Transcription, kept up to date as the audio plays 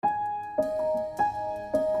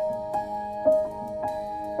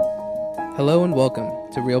Hello and welcome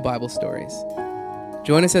to Real Bible Stories.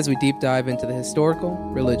 Join us as we deep dive into the historical,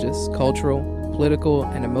 religious, cultural, political,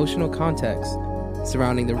 and emotional context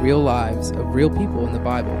surrounding the real lives of real people in the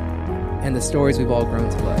Bible and the stories we've all grown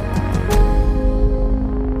to love.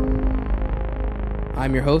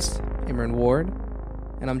 I'm your host, Imran Ward,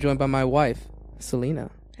 and I'm joined by my wife, Selena.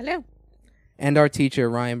 Hello. And our teacher,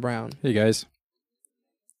 Ryan Brown. Hey, guys.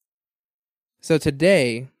 So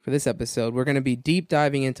today, for this episode, we're going to be deep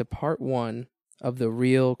diving into part one of the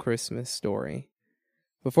real Christmas story.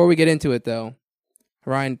 Before we get into it, though,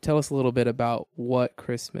 Ryan, tell us a little bit about what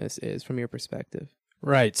Christmas is from your perspective.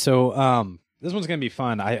 Right. So this one's going to be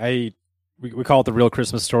fun. We call it the real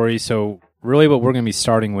Christmas story. So really what we're going to be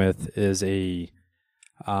starting with is I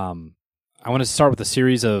want to start with a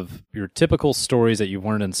series of your typical stories that you've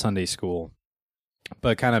learned in Sunday school,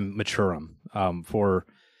 but kind of mature them for...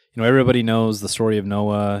 everybody knows the story of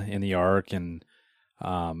Noah and the ark and,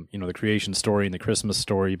 the creation story and the Christmas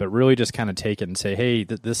story, but really just kind of take it and say, hey,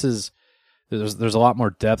 there's a lot more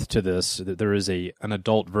depth to this. There is an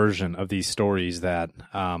adult version of these stories that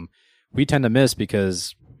we tend to miss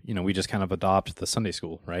because, we just kind of adopt the Sunday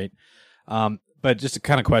school, right? But just a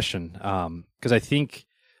kind of question, because I think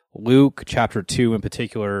Luke chapter 2 in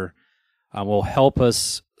particular will help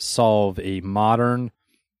us solve a modern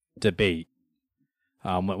debate.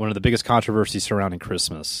 One of the biggest controversies surrounding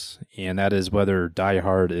Christmas, and that is whether Die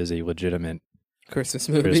Hard is a legitimate Christmas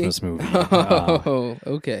movie.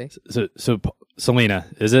 Okay. So Selena,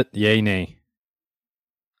 is it? Yay, nay?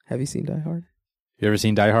 Have you seen Die Hard? You ever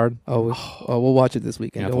seen Die Hard? We'll watch it this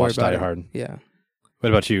weekend. You have Don't to watch worry about Die it. Hard. Yeah. What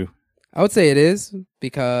about you? I would say it is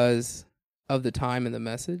because of the time and the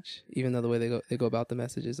message, even though the way they go about the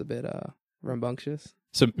message is a bit rambunctious.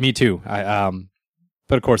 So me too. But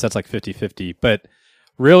of course that's like 50-50. But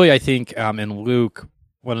really, I think in Luke,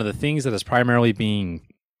 one of the things that is primarily being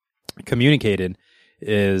communicated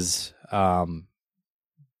is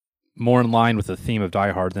more in line with the theme of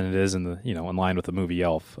Die Hard than it is in line with the movie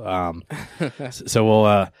Elf.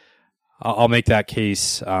 So I'll make that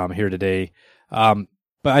case here today. But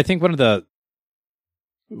I think we'll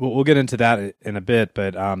get into that in a bit.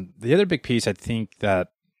 But the other big piece I think that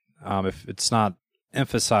if it's not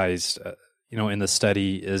emphasized, in the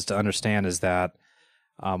study is to understand is that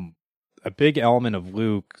a big element of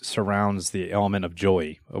Luke surrounds the element of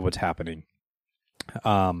joy of what's happening.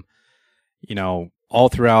 All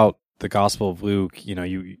throughout the Gospel of Luke,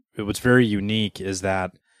 what's very unique is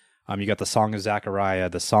that you got the Song of Zechariah,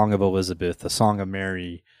 the Song of Elizabeth, the Song of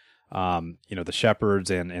Mary, the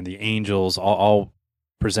shepherds and the angels all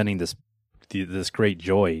presenting this great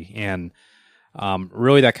joy. And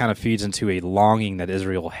really that kind of feeds into a longing that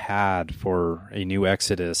Israel had for a new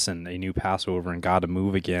Exodus and a new Passover and God to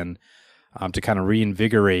move again, to kind of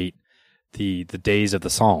reinvigorate the days of the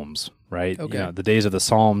Psalms, right? Okay. The days of the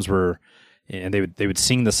Psalms were, and they would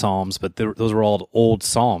sing the Psalms, but those were all old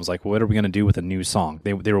Psalms. Like, what are we going to do with a new song?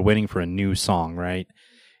 They were waiting for a new song, right?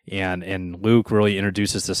 And Luke really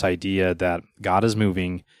introduces this idea that God is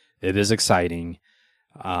moving, it is exciting,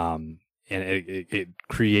 and it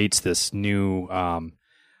creates this new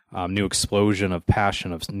explosion of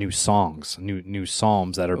passion of new songs, new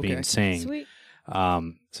psalms that are being sang. Sweet.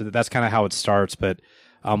 So that's kind of how it starts. But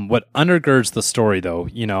what undergirds the story, though,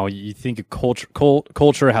 you think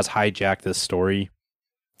culture has hijacked this story,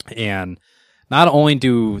 and not only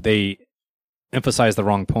do they emphasize the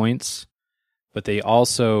wrong points, but they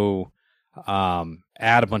also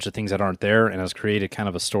add a bunch of things that aren't there, and has created kind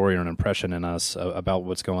of a story or an impression in us about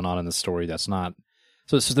what's going on in the story that's not.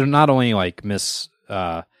 So they're not only like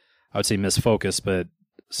I would say misfocused, but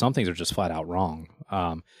some things are just flat out wrong.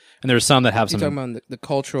 And there's some that have You're some... talking about the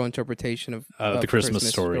cultural interpretation of the Christmas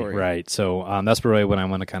story, right? So that's really what I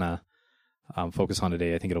want to kind of focus on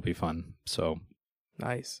today. I think it'll be fun. So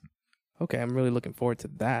nice. Okay, I'm really looking forward to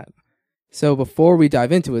that. So before we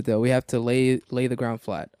dive into it, though, we have to lay the ground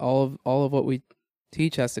flat. All of what we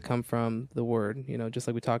teach has to come from the Word, just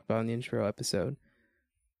like we talked about in the intro episode.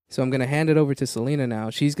 So I'm going to hand it over to Selena now.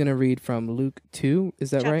 She's going to read from Luke 2.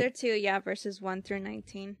 Is that right? Chapter 2, yeah, verses 1 through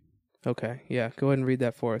 19. Okay, yeah. Go ahead and read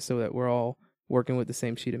that for us so that we're all working with the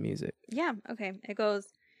same sheet of music. Yeah, okay. It goes,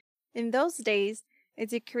 "In those days, a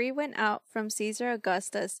decree went out from Caesar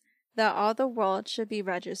Augustus that all the world should be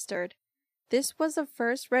registered. This was the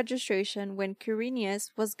first registration when Quirinius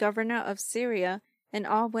was governor of Syria, and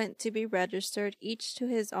all went to be registered, each to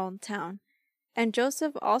his own town. And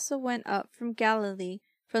Joseph also went up from Galilee,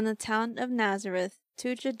 from the town of Nazareth,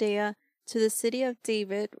 to Judea, to the city of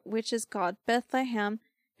David, which is called Bethlehem,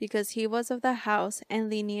 because he was of the house and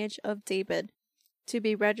lineage of David, to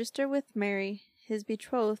be registered with Mary, his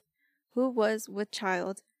betrothed, who was with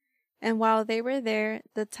child. And while they were there,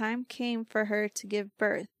 the time came for her to give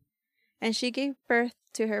birth. And she gave birth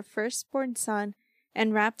to her firstborn son,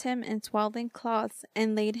 and wrapped him in swaddling cloths,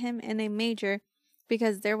 and laid him in a manger,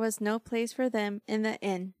 because there was no place for them in the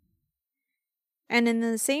inn. And in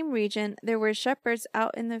the same region there were shepherds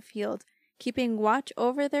out in the field, keeping watch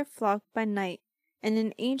over their flock by night. And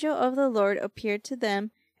an angel of the Lord appeared to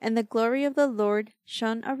them, and the glory of the Lord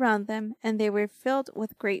shone around them, and they were filled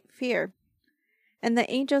with great fear. And the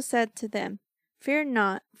angel said to them, Fear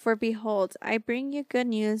not, for behold, I bring you good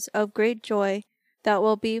news of great joy that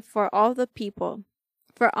will be for all the people.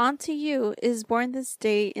 For unto you is born this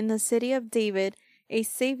day in the city of David a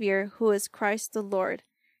Savior, who is Christ the Lord.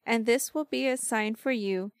 And this will be a sign for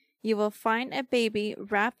you. You will find a baby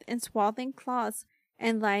wrapped in swaddling cloths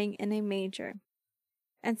and lying in a manger.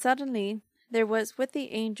 And suddenly there was with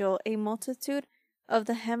the angel a multitude of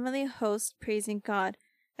the heavenly host praising God,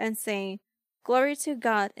 and saying, Glory to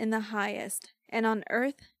God in the highest, and on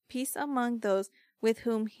earth peace among those with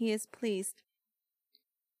whom he is pleased.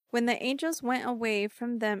 When the angels went away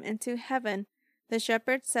from them into heaven, the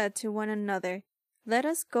shepherds said to one another, Let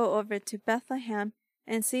us go over to Bethlehem,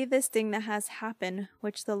 and see this thing that has happened,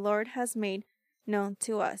 which the Lord has made known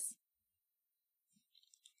to us.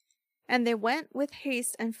 And they went with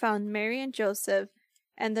haste and found Mary and Joseph,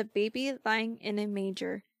 and the baby lying in a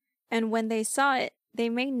manger. And when they saw it, they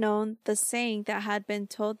made known the saying that had been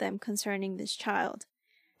told them concerning this child.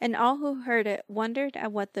 And all who heard it wondered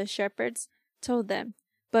at what the shepherds told them.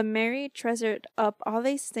 But Mary treasured up all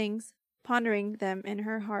these things, pondering them in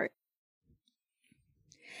her heart.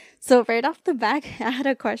 So right off the bat, I had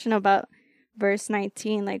a question about verse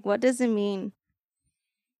 19. Like, what does it mean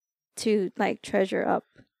to, like, treasure up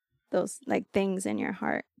those, like, things in your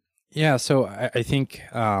heart? Yeah, so I think,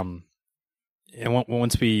 and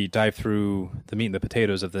once we dive through the meat and the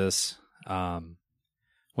potatoes of this, one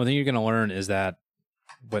thing you're going to learn is that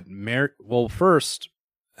first,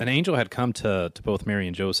 an angel had come to both Mary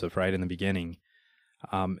and Joseph, right, in the beginning,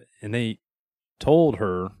 and they told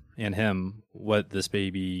her and him what this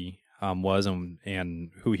baby was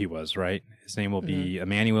and who he was, right? His name will be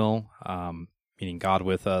Emmanuel, meaning God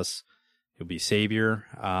with us. He'll be Savior.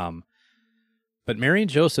 But Mary and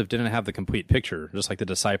Joseph didn't have the complete picture, just like the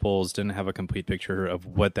disciples didn't have a complete picture of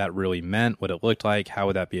what that really meant, what it looked like, how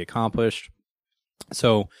would that be accomplished.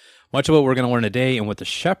 So much of what we're going to learn today and what the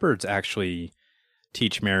shepherds actually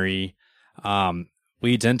teach Mary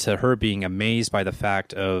leads into her being amazed by the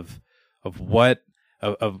fact of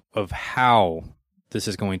how this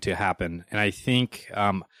is going to happen. And I think,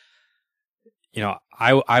 I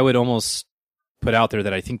would almost put out there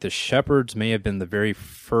that I think the shepherds may have been the very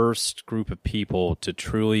first group of people to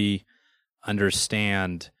truly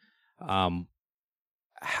understand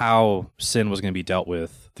how sin was going to be dealt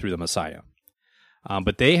with through the Messiah.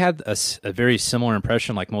 But they had a very similar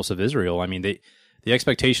impression, like most of Israel. I mean, the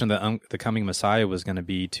expectation of the coming Messiah was going to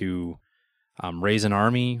be to raise an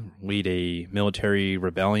army, lead a military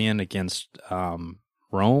rebellion against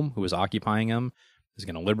Rome, who was occupying them. He was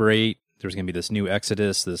going to liberate. There's going to be this new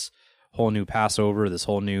Exodus, this whole new Passover, this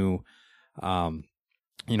whole new,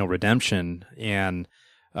 redemption. And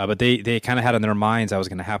but they kind of had in their minds that was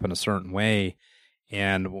going to happen a certain way.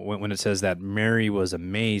 And when it says that Mary was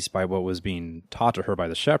amazed by what was being taught to her by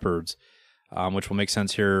the shepherds, which will make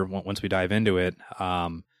sense here once we dive into it,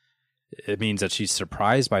 it means that she's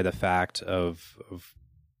surprised by the fact of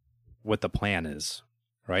what the plan is,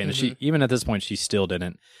 right? And she, even at this point, she still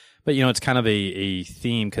didn't. But, it's kind of a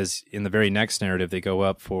theme, because in the very next narrative, they go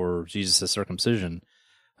up for Jesus' circumcision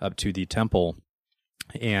up to the temple.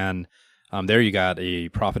 And there you got a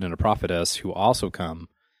prophet and a prophetess who also come.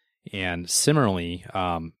 And similarly,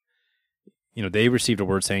 they received a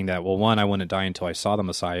word saying that, well, one, I wouldn't die until I saw the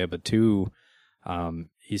Messiah. But two,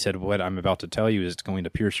 he said, what I'm about to tell you is going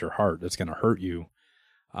to pierce your heart. It's going to hurt you.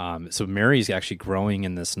 So Mary's actually growing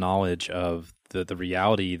in this knowledge of the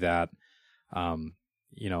reality that, her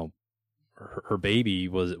baby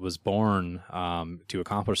was born to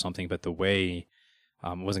accomplish something, but the way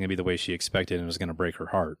wasn't going to be the way she expected, and it was going to break her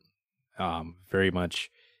heart. Very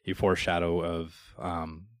much a foreshadow of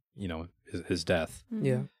his death.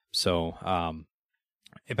 Yeah. So,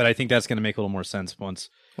 but I think that's going to make a little more sense once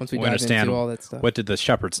we understand into all that stuff. What did the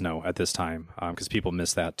shepherds know at this time? Because people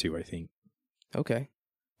miss that too, I think. Okay.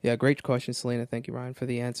 Yeah, great question, Selena. Thank you, Ryan, for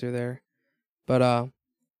the answer there. But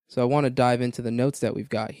so I want to dive into the notes that we've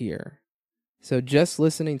got here. So just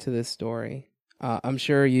listening to this story, I'm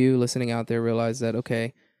sure you listening out there realize that,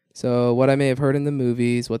 okay, so what I may have heard in the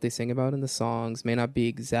movies, what they sing about in the songs, may not be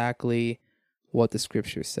exactly what the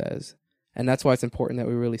scripture says. And that's why it's important that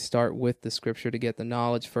we really start with the scripture to get the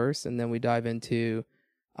knowledge first, and then we dive into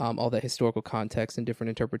all that historical context and different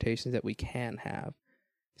interpretations that we can have.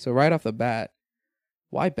 So right off the bat,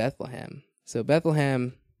 why Bethlehem? So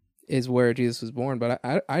Bethlehem is where Jesus was born, but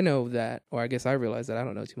I know that, or I guess I realize that I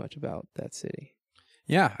don't know too much about that city.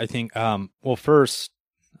 Yeah, I think, well, first,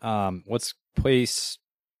 let's place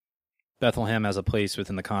Bethlehem as a place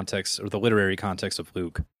within the context, or the literary context of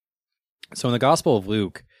Luke. So in the Gospel of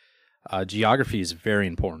Luke, geography is very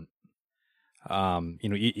important.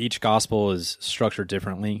 Each gospel is structured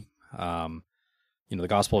differently. The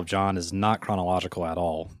Gospel of John is not chronological at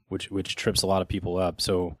all, which trips a lot of people up.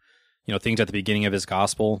 So, things at the beginning of his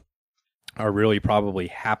gospel are really probably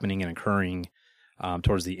happening and occurring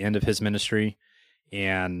towards the end of his ministry,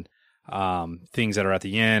 and things that are at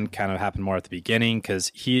the end kind of happen more at the beginning because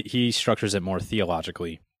he structures it more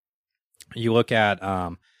theologically. You look at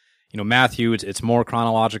Matthew, it's more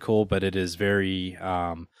chronological, but it is very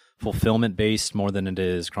fulfillment based more than it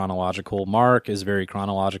is chronological. Mark is very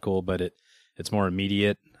chronological, but it's more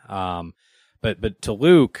immediate. But to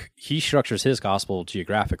Luke, he structures his gospel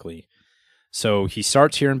geographically. So he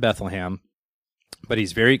starts here in Bethlehem, but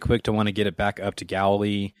he's very quick to want to get it back up to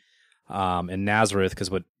Galilee and Nazareth,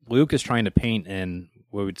 because what Luke is trying to paint in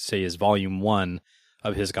what we would say is volume 1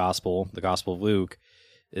 of his gospel, the Gospel of Luke,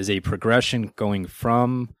 is a progression going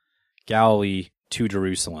from Galilee to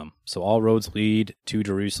Jerusalem. So all roads lead to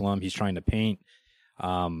Jerusalem. He's trying to paint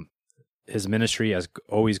his ministry as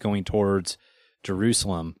always going towards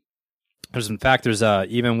Jerusalem. There's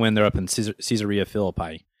even when they're up in Caesarea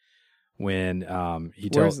Philippi, when he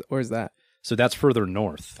tells, where's that? So that's further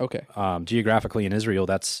north. Okay. Geographically in Israel,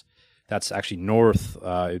 that's actually north.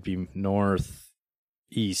 It'd be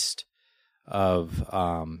northeast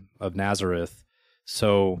of Nazareth.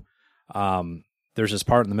 So there's this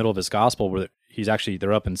part in the middle of his gospel where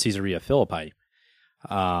they're up in Caesarea Philippi,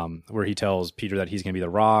 where he tells Peter that he's going to be the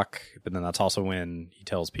rock. But then that's also when he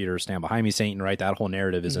tells Peter, "Stand behind me, Satan." Right? That whole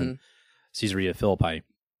narrative is in Caesarea Philippi.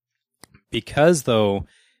 Because though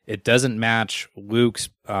it doesn't match Luke's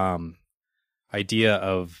idea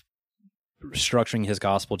of structuring his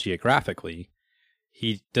gospel geographically,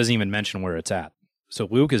 he doesn't even mention where it's at. So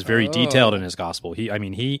Luke is very detailed in his gospel.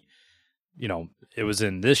 It was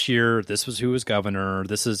in this year, this was who was governor,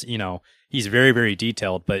 this is, he's very, very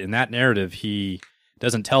detailed, but in that narrative, he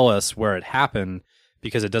doesn't tell us where it happened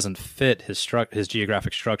because it doesn't fit his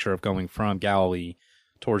geographic structure of going from Galilee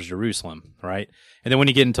towards Jerusalem, right? And then when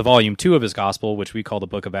you get into volume 2 of his gospel, which we call the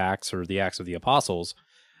book of Acts or the Acts of the Apostles,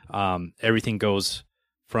 everything goes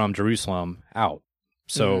from Jerusalem out.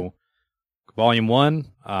 So volume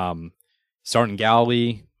 1, starting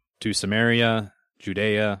Galilee to Samaria,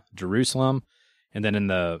 Judea, Jerusalem, and then in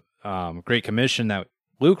the Great Commission that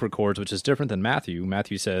Luke records, which is different than Matthew.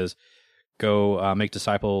 Matthew says, "Go make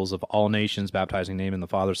disciples of all nations, baptizing name in the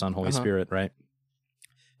Father, Son, Holy Spirit." Right?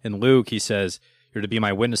 In Luke, he says, "You're to be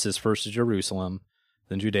my witnesses first to Jerusalem,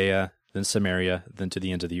 then Judea, then Samaria, then to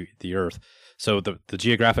the end of the earth." So the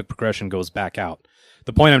geographic progression goes back out.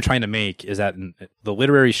 The point I'm trying to make is that the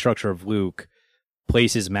literary structure of Luke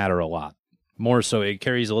places matter a lot. More so, it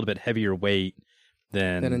carries a little bit heavier weight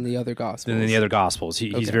than in the other Gospels.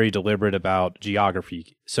 He's very deliberate about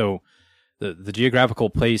geography. So the geographical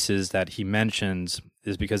places that he mentions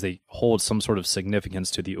is because they hold some sort of significance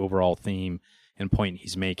to the overall theme and point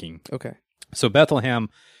he's making. Okay. So Bethlehem,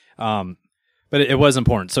 but it was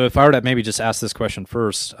important. So if I were to maybe just ask this question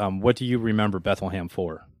first, what do you remember Bethlehem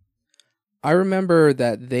for? I remember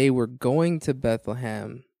that they were going to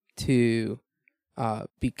Bethlehem to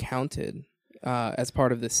be counted as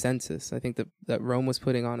part of the census. I think that Rome was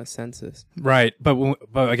putting on a census. Right, but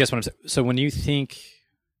I guess what I'm saying, so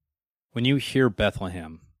when you hear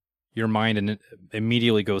Bethlehem, your mind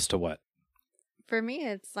immediately goes to what? For me,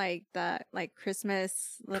 it's like that, like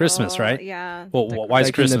Christmas. Christmas, right? Yeah. Well, why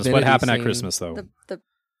is Christmas? What happened at Christmas, though? The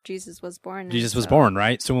Jesus was born. Jesus was born,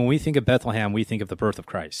 right? So when we think of Bethlehem, we think of the birth of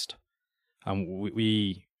Christ.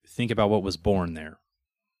 We think about what was born there,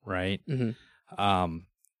 right? Mm-hmm.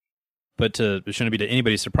 But it shouldn't be to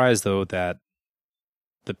anybody's surprise, though, that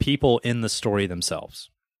the people in the story themselves,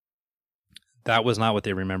 that was not what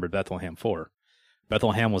they remembered Bethlehem for.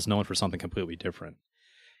 Bethlehem was known for something completely different.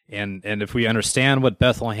 And if we understand what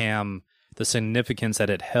Bethlehem, the significance that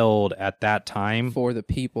it held at that time for the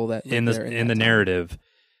people that in the narrative,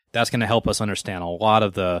 that's going to help us understand a lot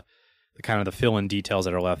of the kind of the fill-in details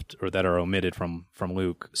that are left or that are omitted from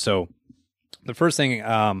Luke. So the first thing,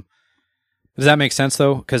 does that make sense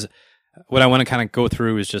though? Because what I want to kind of go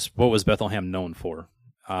through is just what was Bethlehem known for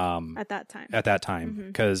at that time. At that time,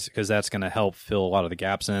 because that's going to help fill a lot of the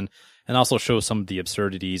gaps in, and also show some of the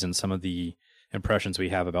absurdities and some of the impressions we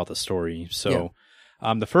have about the story. So,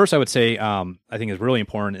 The first I would say, I think is really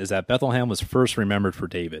important, is that Bethlehem was first remembered for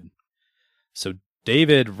David. So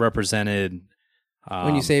David represented.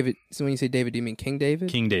 When you say David, do you mean King David?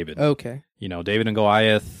 King David. Okay. David and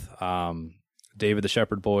Goliath. David the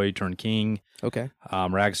shepherd boy turned king. Okay.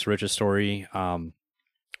 Rags to riches story.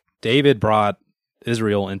 David brought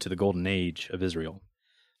Israel into the golden age of Israel.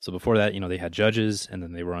 So before that, they had judges, and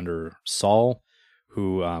then they were under Saul,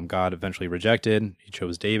 who God eventually rejected. He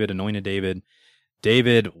chose David, anointed David.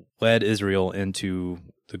 David led Israel into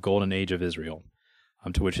the golden age of Israel,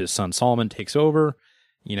 to which his son Solomon takes over,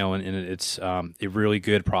 and it's a really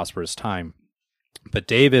good, prosperous time. But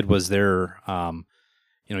David was their,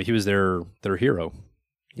 he was their hero,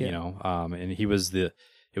 and it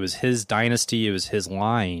was his dynasty, it was his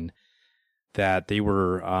line that they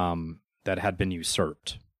were, that had been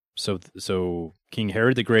usurped. So King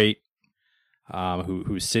Herod the Great,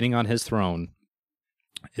 who's sitting on his throne,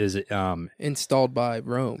 is installed by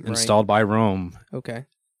Rome. Installed by Rome. Okay.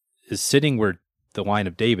 Is sitting where the line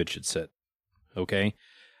of David should sit. Okay.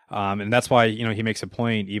 And that's why, he makes a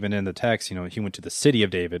point, even in the text, he went to the city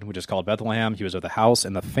of David, which is called Bethlehem. He was of the house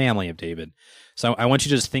and the family of David. So I want you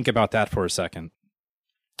to just think about that for a second,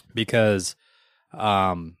 because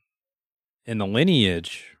in the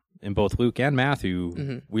lineage, in both Luke and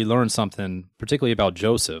Matthew, we learn something particularly about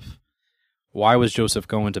Joseph. Why was Joseph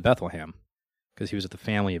going to Bethlehem? Because he was of the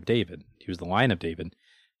family of David. He was the line of David.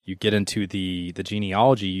 You get into the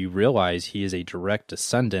genealogy, you realize he is a direct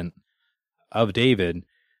descendant of David,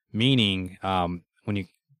 meaning when you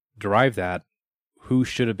derive that, who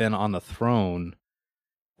should have been on the throne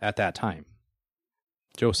at that time?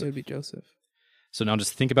 Joseph. It would be Joseph. So now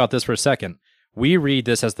just think about this for a second. We read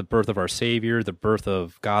this as the birth of our Savior, the birth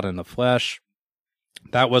of God in the flesh.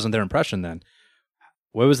 That wasn't their impression then.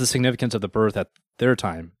 What was the significance of the birth at their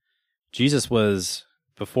time? Jesus was,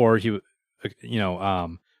 before he,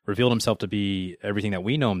 revealed himself to be everything that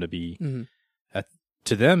we know him to be.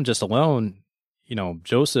 To them, just alone,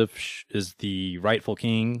 Joseph is the rightful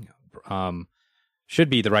king, should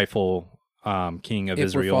be the rightful king of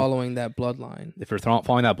Israel. If we're following that bloodline. If we're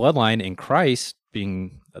following that bloodline, and Christ,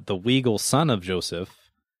 being the legal son of Joseph,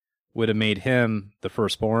 would have made him the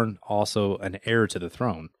firstborn, also an heir to the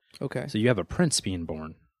throne. Okay. So you have a prince being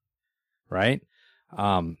born, right?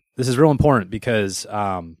 This is real important because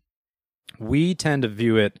we tend to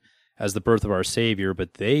view it as the birth of our Savior,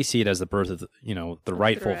 but they see it as the birth of the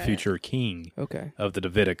rightful future king of the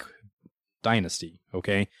Davidic dynasty.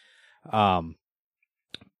 Okay.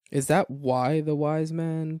 Is that why the wise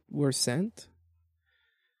men were sent?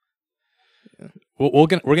 Yeah. We're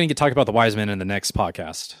gonna talk about the wise men in the next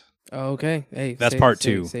podcast. Okay. Hey, that's part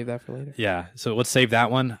 2. Save that for later. Yeah. So let's save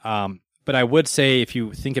that one. But I would say, if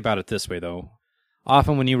you think about it this way, though,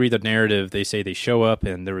 often when you read the narrative, they say they show up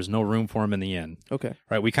and there was no room for them in the inn. Okay.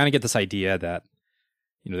 Right. We kind of get this idea that,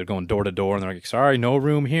 they're going door to door and they're like, sorry, no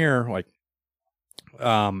room here. Like,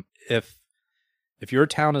 if your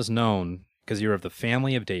town is known because you're of the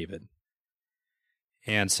family of David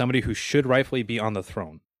and somebody who should rightfully be on the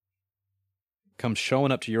throne comes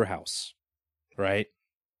showing up to your house, right?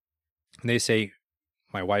 And they say,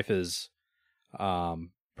 my wife is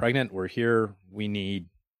pregnant. We're here. We need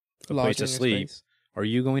a place to sleep. Are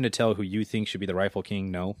you going to tell who you think should be the rightful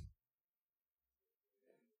king no?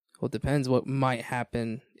 Well, it depends what might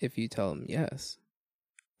happen if you tell them yes.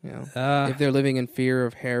 If they're living in fear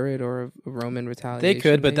of Herod or of Roman retaliation. They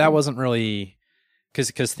could, but that wasn't really...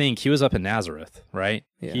 Because think, he was up in Nazareth, right?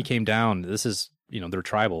 Yeah. He came down. This is, they're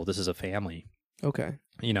tribal. This is a family. Okay.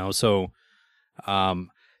 So...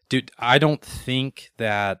 dude, I don't think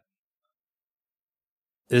that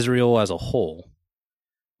Israel as a whole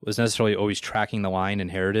was necessarily always tracking the line in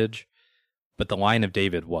heritage, but the line of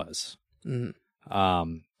David was.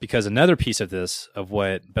 Because another piece of this, of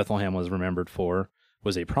what Bethlehem was remembered for,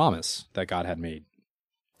 was a promise that God had made.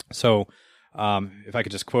 So if I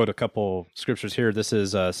could just quote a couple scriptures here, this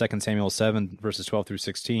is 2 Samuel 7, verses 12 through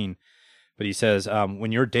 16. But he says,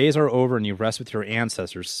 when your days are over and you rest with your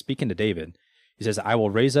ancestors, speaking to David, he says, I will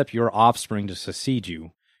raise up your offspring to succeed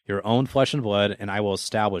you, your own flesh and blood, and I will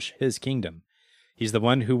establish his kingdom. He's the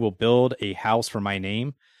one who will build a house for my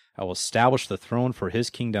name. I will establish the throne for his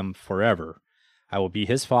kingdom forever. I will be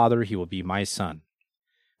his father. He will be my son.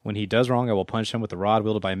 When he does wrong, I will punish him with the rod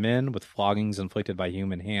wielded by men, with floggings inflicted by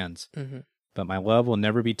human hands. But my love will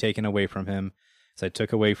never be taken away from him, as I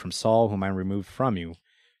took away from Saul, whom I removed from you.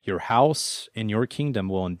 Your house and your kingdom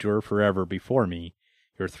will endure forever before me.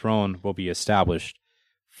 Your throne will be established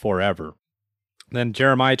forever. Then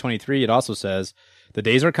Jeremiah 23, it also says, the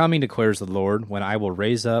days are coming, declares the Lord, when I will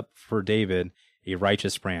raise up for David a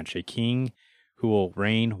righteous branch, a king who will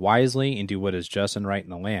reign wisely and do what is just and right in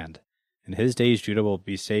the land. In his days Judah will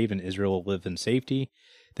be saved and Israel will live in safety.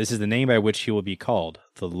 This is the name by which he will be called,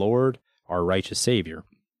 the Lord, our righteous Savior.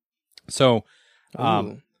 So,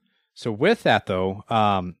 Ooh, so with that though,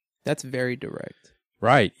 that's very direct.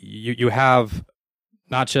 right, you have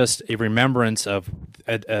not just a remembrance of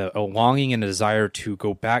a longing and a desire to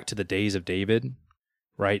go back to the days of David,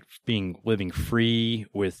 right, living free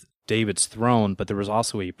with David's throne, but there was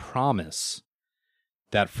also a promise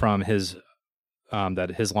that from his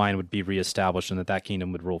that his line would be reestablished and that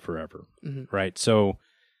kingdom would rule forever, Mhm. right? So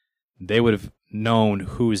they would have known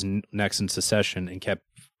who is next in succession and kept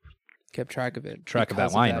Track of it. Track of that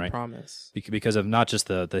because line, right? Promise. because of not just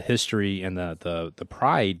the history and the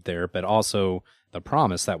pride there, but also the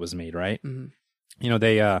promise that was made, right? Hmm. You know,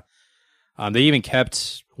 they even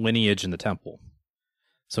kept lineage in the temple.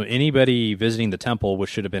 So anybody visiting the temple, which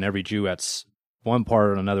should have been every Jew at one part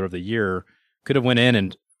or another of the year, could have went in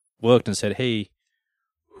and looked and said, hey,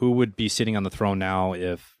 who would be sitting on the throne now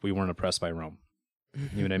if we weren't oppressed by Rome? You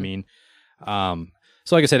know what I mean?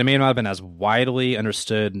 So like I said, it may not have been as widely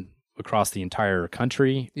understood across the entire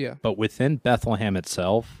country, Yeah. but within Bethlehem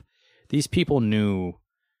itself, these people knew,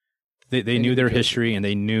 they knew their Joseph. history, and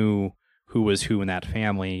they knew who was who in that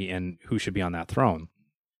family and who should be on that throne.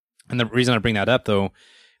 And the reason I bring that up, though,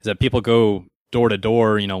 is that people go door to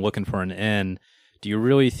door, you know, looking for an inn. Do you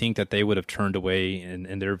really think that they would have turned away,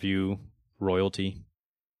 in their view, royalty?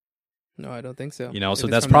 No, I don't think so. You know, If so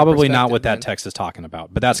it's that's from that probably not what perspective, that text is talking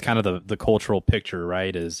about. But that's kind of the cultural picture,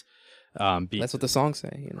 right? Is that's what the songs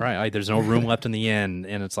say. You know? right? Like, there's no room left in the inn,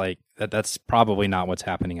 and it's like that's probably not what's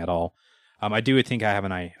happening at all. I do think I have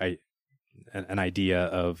an idea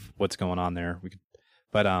of what's going on there.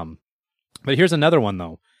 But here's another one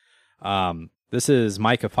though. This is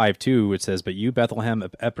Micah 5:2, which says, "But you, Bethlehem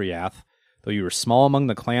of Ephrath, though you are small among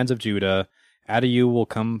the clans of Judah, out of you will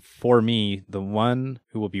come for me the one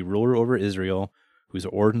who will be ruler over Israel, whose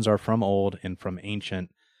origins are from old and from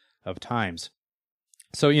ancient of times."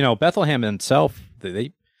 So, you know, Bethlehem itself,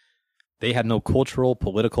 they had no cultural,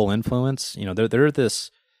 political influence. You know, they're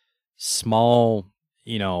this small,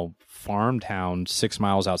 you know, farm town 6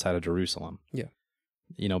 miles outside of Jerusalem. Yeah.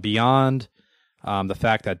 You know, beyond the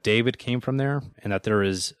fact that David came from there and that there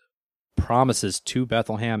is promises to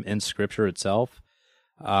Bethlehem in Scripture itself,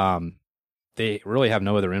 they really have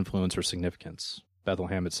no other influence or significance,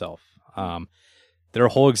 Bethlehem itself. Their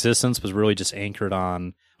whole existence was really just anchored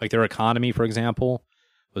on, like, their economy, for example,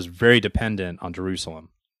 was very dependent on Jerusalem.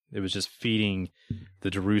 It was just feeding the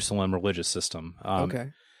Jerusalem religious system.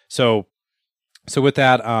 Okay. So with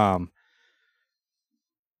that,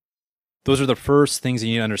 those are the first things that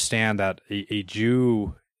you need to understand, that a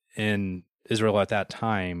Jew in Israel at that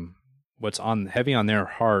time, what's heavy on their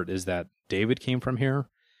heart is that David came from here,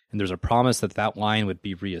 and there's a promise that line would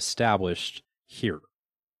be reestablished here,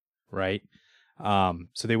 right?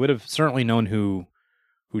 So they would have certainly known who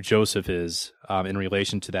Joseph is in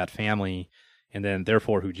relation to that family, and then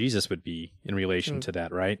therefore who Jesus would be in relation to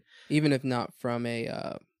that, right? Even if not from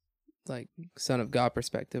a like son of God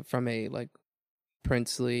perspective, from a like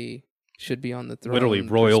princely should be on the throne. Literally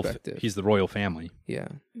royal. perspective. He's the royal family. Yeah.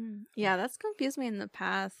 Yeah, that's confused me in the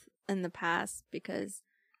past because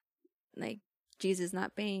like Jesus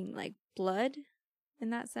not being like blood in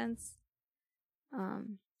that sense.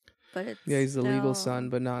 But it's He's the legal still, son,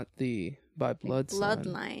 but not the by blood son.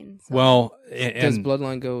 bloodline. So. Well, Does and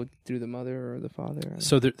bloodline go through the mother or the father?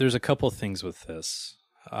 so there's a couple of things with this.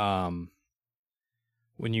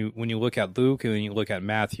 When you look at Luke and when you look at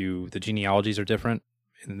Matthew, the genealogies are different,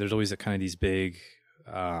 and there's always kind of these big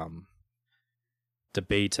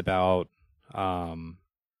debates about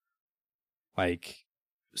like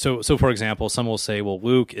so for example, some will say, well,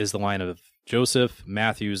 Luke is the line of Joseph,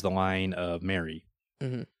 Matthew is the line of Mary.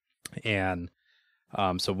 Mhm. And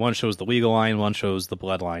so one shows the legal line, one shows the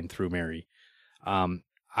bloodline through Mary. I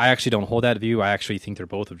actually don't hold that view. I actually think they're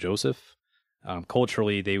both of Joseph.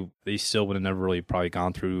 Culturally, they still would have never really probably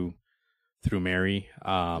gone through Mary.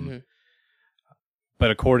 Mhm. But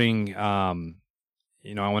according, I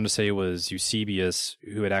want to say it was Eusebius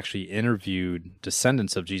who had actually interviewed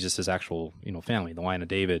descendants of Jesus' actual, family, the line of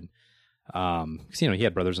David. Because, he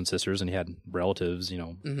had brothers and sisters and he had relatives,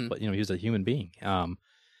 Mhm. but, he was a human being.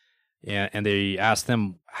 And they asked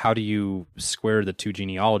them, how do you square the two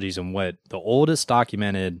genealogies? And what the oldest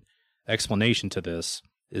documented explanation to this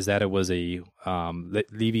is that it was a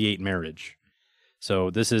leviate marriage. So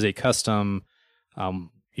this is a custom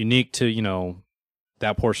unique to,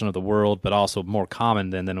 that portion of the world, but also more common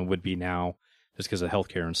than it would be now just because of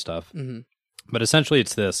healthcare and stuff. Mhm. But essentially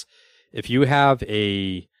it's this. If you have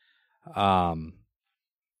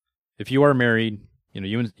if you are married,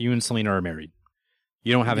 you and Selena are married.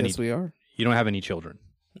 You don't have Yes, we are. You don't have any children.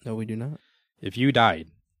 No, we do not. If you died,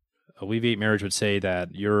 Alleviate Marriage would say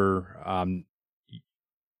that your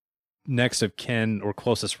next of kin or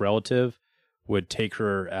closest relative would take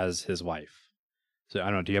her as his wife. So I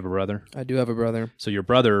don't know. Do you have a brother? I do have a brother. So your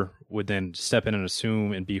brother would then step in and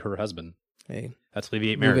assume and be her husband. Hey, That's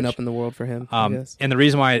Alleviate Marriage. moving up in the world for him. I guess. And the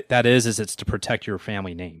reason why that is it's to protect your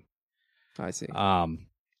family name. I see.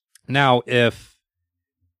 Now, if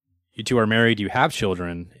you two are married, you have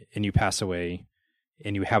children, and you pass away,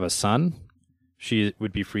 and you have a son, she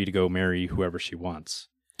would be free to go marry whoever she wants.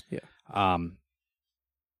 Yeah.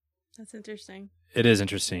 That's interesting. It is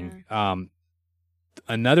interesting.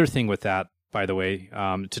 Another thing with that, by the way,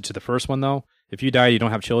 to the first one though, if you die, you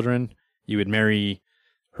don't have children, you would marry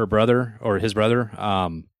her brother or his brother.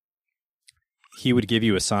 He would give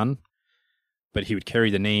you a son, but he would carry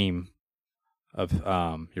the name of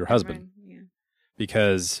your husband,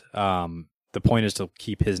 because the point is to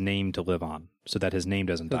keep his name to live on, so that his name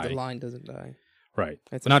doesn't die. The line doesn't die. Right.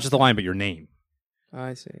 But not just the line, but your name.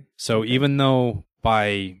 I see. So even though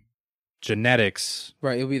by genetics,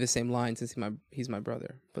 right, it'll be the same line since he's my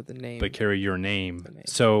brother, but the name. but carry your name.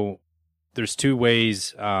 So there's two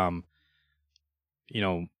ways. One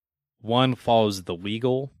follows the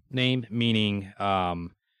legal name, meaning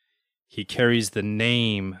he carries the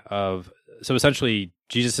name of. So essentially,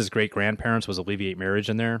 Jesus' great grandparents was Alleviate Marriage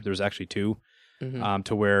in there. There's actually two,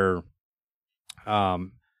 to where,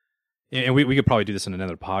 and we could probably do this in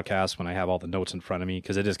another podcast when I have all the notes in front of me,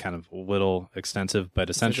 because it is kind of a little extensive, but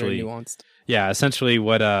essentially, very nuanced. Yeah, essentially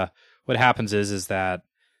what happens is that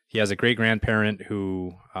he has a great grandparent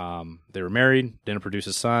who they were married, didn't produce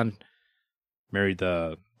a son, married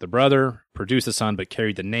the brother, produced a son, but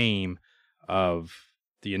carried the name of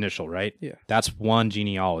the initial, right? Yeah. That's one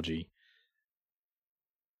genealogy.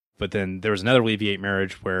 But then there was another Alleviate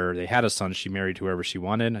Marriage where they had a son. She married whoever she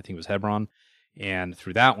wanted. I think it was Hebron. And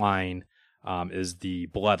through that line is the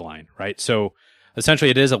bloodline, right? So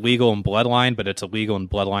essentially it is a legal and bloodline, but it's a legal and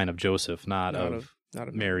bloodline of Joseph, not of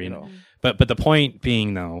Mary. at all. But the point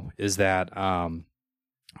being, though, is that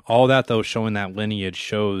all that, though, showing that lineage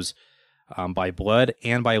shows by blood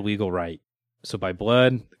and by legal right. So by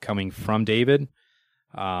blood coming from David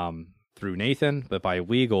through Nathan, but by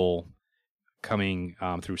legal coming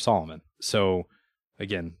through Solomon. So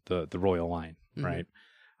again, the royal line, right?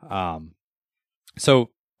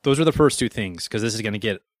 So those are the first two things, because this is going to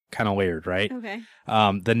get kind of layered, right? Okay.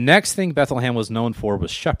 The next thing Bethlehem was known for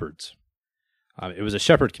was shepherds. It was a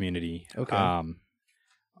shepherd community. Okay.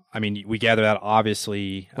 I mean, we gather that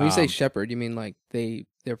obviously. When you say shepherd, you mean like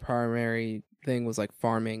their primary thing was like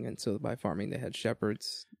farming, and so by farming they had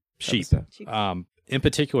shepherds, sheep. Sheep. In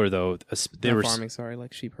particular, though, they were farming. Sorry,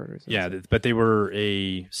 like sheep herders. Yeah, but they were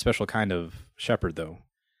a special kind of shepherd, though.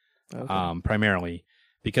 Okay. Primarily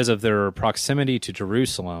because of their proximity to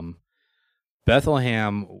Jerusalem.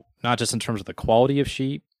 Bethlehem, not just in terms of the quality of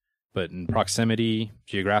sheep, but in proximity,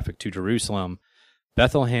 geographic to Jerusalem,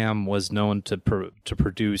 Bethlehem was known to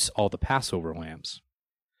produce all the Passover lambs.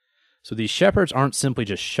 So these shepherds aren't simply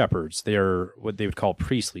just shepherds; they are what they would call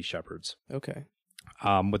priestly shepherds. Okay.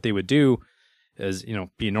 What they would do is,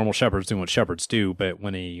 be normal shepherds doing what shepherds do. But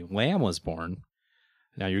when a lamb was born,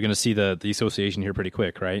 now you're going to see the association here pretty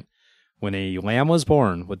quick, right? When a lamb was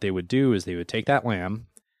born, what they would do is they would take that lamb,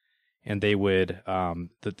 and they would,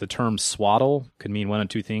 the term swaddle could mean one of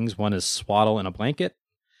two things. One is swaddle in a blanket,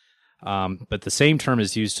 but the same term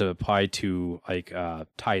is used to apply to like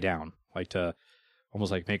tie down, like to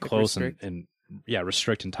almost like make close and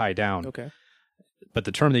restrict and tie down. Okay. But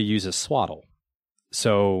the term they use is swaddle.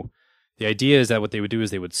 So the idea is that what they would do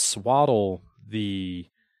is they would swaddle the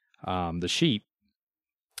sheep,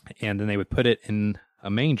 and then they would put it in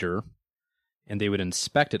a manger, and they would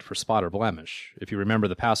inspect it for spot or blemish. If you remember,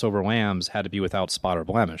 the Passover lambs had to be without spot or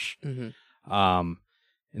blemish. Mm-hmm.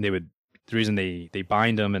 And the reason they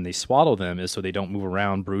bind them and they swaddle them is so they don't move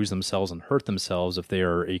around, bruise themselves, and hurt themselves if they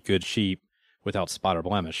are a good sheep without spot or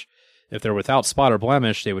blemish. If they're without spot or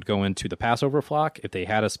blemish, they would go into the Passover flock. If they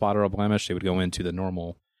had a spot or a blemish, they would go into the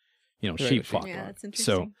normal, sheep flock. Yeah, that's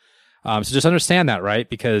interesting. So just understand that, right?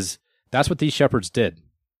 Because that's what these shepherds did,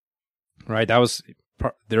 right? That was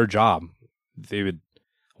their job.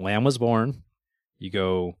 Lamb was born, you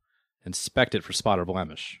go inspect it for spot or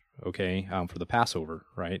blemish, okay, for the Passover,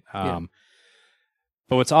 right?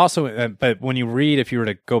 But what's also, but when you read, if you were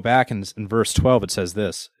to go back in verse 12, it says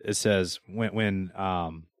this. It says, when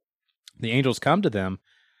the angels come to them,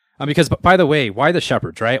 because, by the way, why the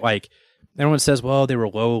shepherds, right? Like, everyone says, well, they were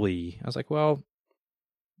lowly. I was like, well,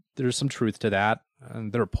 there's some truth to that.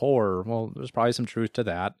 And they're poor. Well, there's probably some truth to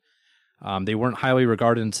that. They weren't highly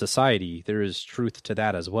regarded in society. There is truth to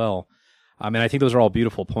that as well. And I think those are all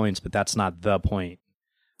beautiful points, but that's not the point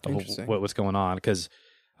of what's going on. Because,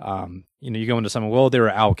 you go into someone, well, they were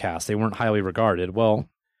outcasts. They weren't highly regarded. Well,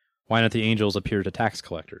 why don't the angels appear to tax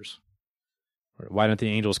collectors? Or why don't the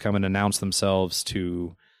angels come and announce themselves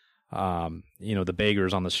to, the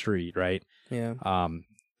beggars on the street, right? Yeah.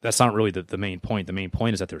 That's not really the main point. The main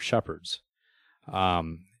point is that they're shepherds.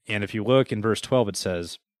 And if you look in verse 12, it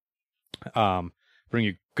says, bring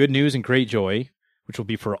you good news and great joy, which will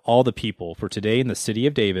be for all the people. For today in the city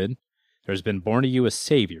of David, there has been born to you a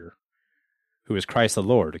Savior, who is Christ the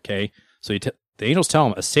Lord. Okay, so the angels tell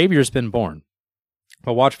him a Savior has been born.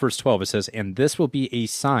 But watch verse 12. It says, and this will be a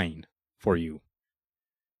sign for you.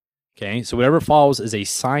 Okay, so whatever follows is a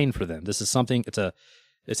sign for them. This is something,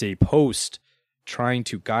 it's a post trying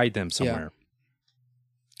to guide them somewhere. Yeah.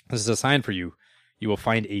 This is a sign for you. You will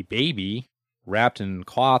find a baby wrapped in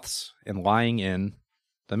cloths and lying in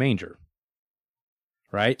the manger.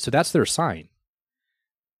 Right? So that's their sign.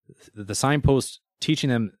 The signpost teaching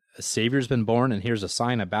them a Savior's been born, and here's a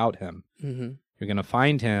sign about him. Mm-hmm. You're going to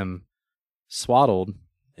find him swaddled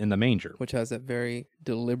in the manger. Which has a very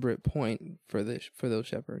deliberate point for those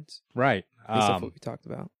shepherds. Right. Based off what we talked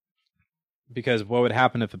about. Because what would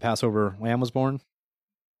happen if a Passover lamb was born?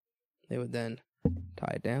 They would then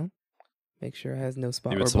tie it down, make sure it has no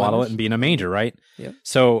spot. They would swaddle it and be in a manger, right? Yep.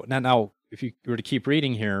 So now, if you were to keep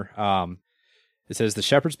reading here, it says, the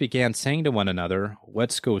shepherds began saying to one another,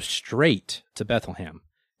 let's go straight to Bethlehem.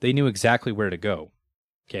 They knew exactly where to go.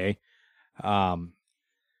 Okay.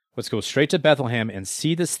 Let's go straight to Bethlehem and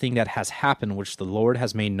see this thing that has happened, which the Lord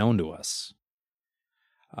has made known to us.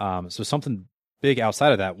 So something big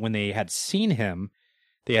outside of that, when they had seen him,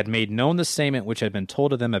 they had made known the statement which had been told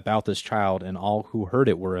to them about this child, and all who heard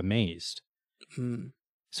it were amazed.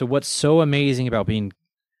 So what's so amazing about being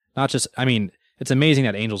not just, it's amazing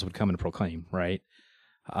that angels would come and proclaim, right?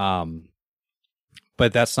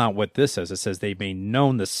 But that's not what this says. It says they made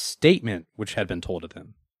known the statement which had been told to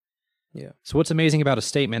them. Yeah. So what's amazing about a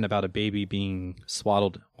statement about a baby being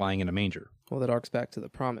swaddled lying in a manger? Well, that arcs back to the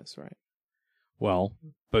promise, right? Well,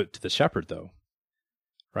 but to the shepherd, though,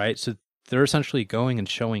 right? So they're essentially going and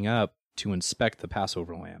showing up to inspect the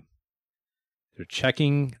Passover lamb. They're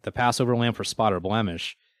checking the Passover lamb for spot or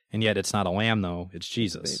blemish, and yet it's not a lamb, though. It's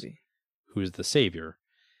Jesus, who is the Savior.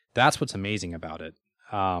 That's what's amazing about it.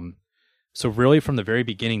 So really, from the very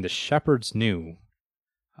beginning, the shepherds knew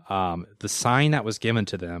the sign that was given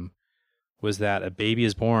to them was that a baby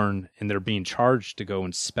is born, and they're being charged to go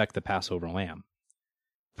inspect the Passover lamb,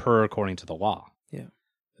 according to the law. Yeah.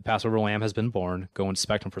 The Passover lamb has been born. Go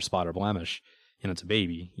inspect him for spot or blemish, and it's a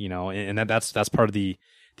baby. And that's part of the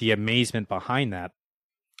amazement behind that.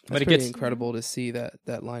 That's pretty incredible to see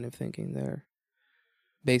that line of thinking there,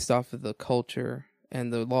 based off of the culture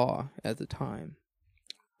and the law at the time.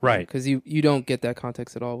 Right. Because you don't get that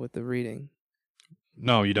context at all with the reading.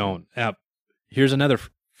 No, you don't. Here's another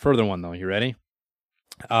further one, though. You ready?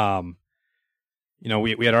 We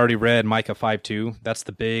had already read Micah 5:2. That's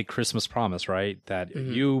the big Christmas promise, right? That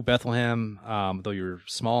you, Bethlehem, though you're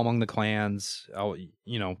small among the clans,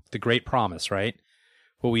 the great promise, right?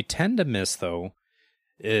 What we tend to miss, though,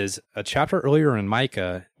 is a chapter earlier in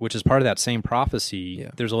Micah, which is part of that same prophecy. Yeah.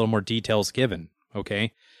 There's a little more details given,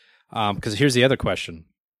 okay? Because here's the other question.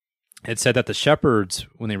 It said that the shepherds,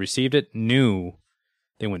 when they received it, knew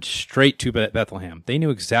they went straight to Bethlehem. They knew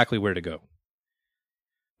exactly where to go.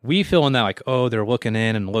 We feel in that like, oh, they're looking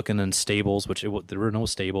in stables, which there were no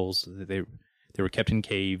stables. They were kept in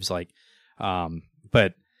caves,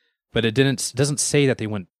 but it doesn't say that they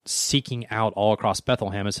went seeking out all across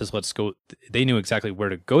Bethlehem. It says, let's go. They knew exactly where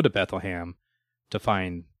to go to Bethlehem to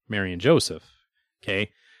find Mary and Joseph. Okay.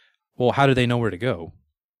 Well, how do they know where to go?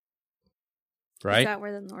 Right? Is that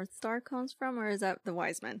where the North Star comes from, or is that the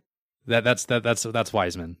wise men? That's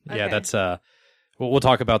wise men. Okay. Yeah, that's we'll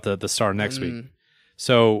talk about the star next week.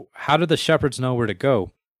 So how do the shepherds know where to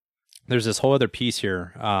go? There's this whole other piece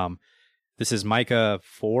here. This is Micah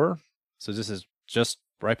 4. So this is just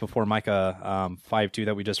right before Micah 5:2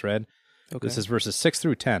 that we just read. Okay. This is verses 6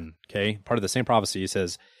 through 10. Okay, part of the same prophecy. It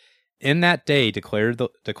says, "In that day declares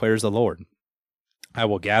the Lord, I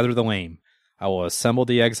will gather the lame. I will assemble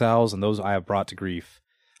the exiles and those I have brought to grief.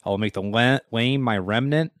 I will make the lame my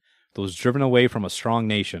remnant, those driven away from a strong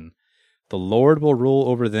nation. The Lord will rule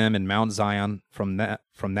over them in Mount Zion from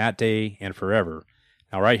that day and forever."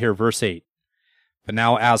 Now right here, verse 8. "But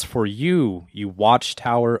now as for you, you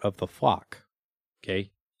watchtower of the flock."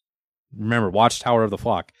 Okay? Remember, watchtower of the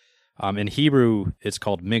flock. In Hebrew, it's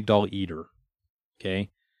called Migdal Eder.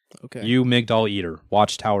 Okay? Okay. You Migdal Eder,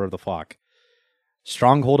 watchtower of the flock.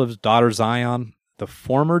 stronghold of daughter Zion, the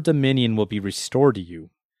former dominion will be restored to you.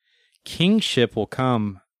 Kingship will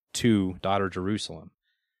come to daughter Jerusalem.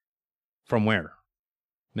 From where?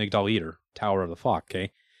 Migdal Eder, Tower of the Flock,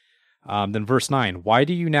 okay? Then verse 9, why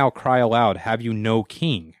do you now cry aloud, have you no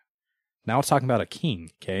king? Now it's talking about a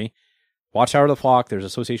king, okay? Watchtower of the Flock, there's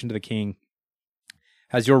association to the king.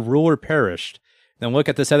 Has your ruler perished? Then look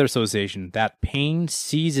at this other association. That pain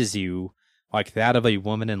seizes you like that of a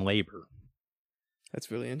woman in labor. That's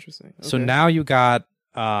really interesting. So Okay. now you got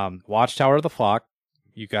Watchtower of the Flock.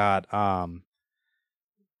 You got a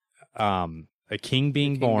king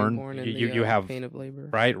being The king born. and You the, have pain of labor.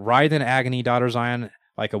 right, writhe in agony, daughter Zion,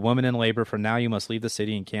 like a woman in labor. For now you must leave the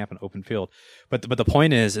city and camp in open field. But the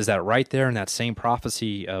point is that right there in that same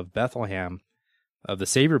prophecy of Bethlehem, of the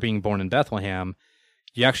Savior being born in Bethlehem,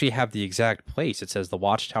 you actually have the exact place. It says the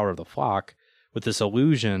Watchtower of the Flock, with this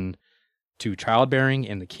allusion to childbearing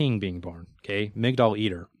and the king being born. Okay, Migdal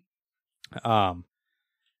Eder.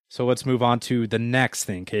 So let's move on to the next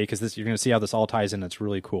thing, okay? Because this, you're going to see how this all ties in. It's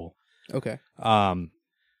really cool. Okay.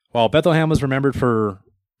 While Bethlehem was remembered for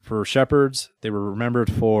shepherds, they were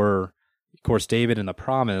remembered for, of course, David and the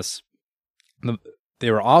promise.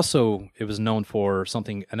 They were also, it was known for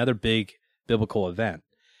something, another big biblical event,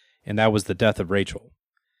 and that was the death of Rachel.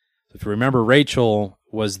 So if you remember, Rachel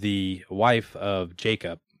was the wife of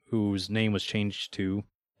Jacob, whose name was changed to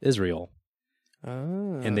Israel,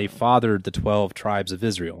 and they fathered the 12 tribes of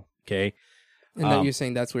Israel, okay? And that you're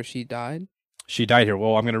saying that's where she died? She died here.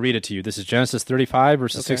 Well, I'm going to read it to you. This is Genesis 35,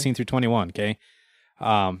 verses Okay. 16 through 21, okay? You're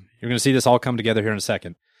going to see this all come together here in a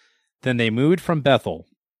second. Then they moved from Bethel.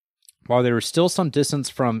 While they were still some distance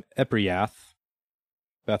from Ephrath,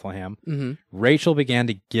 Bethlehem, Mm-hmm. Rachel began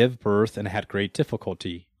to give birth and had great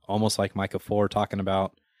difficulty, almost like Micah 4 talking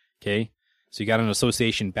about, okay? So you got an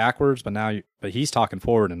association backwards, but he's talking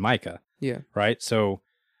forward in Micah, Yeah. right? So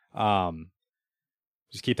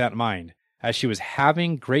just keep that in mind. As she was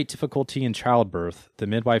having great difficulty in childbirth, the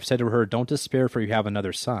midwife said to her, "Don't despair, for you have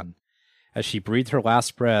another son." As she breathed her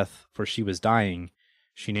last breath, for she was dying,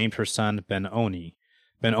 she named her son Ben-Oni.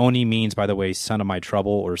 Ben-Oni means, by the way, son of my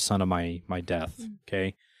trouble or son of my death,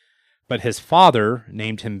 okay? But his father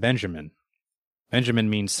named him Benjamin. Benjamin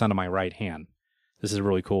means son of my right hand. This is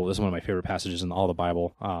really cool. This is one of my favorite passages in all the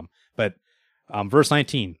Bible. Verse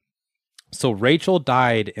 19. So Rachel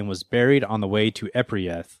died and was buried on the way to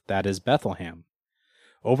Ephrath, that is Bethlehem.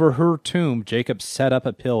 Over her tomb, Jacob set up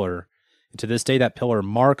a pillar, and to this day that pillar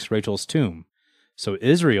marks Rachel's tomb. So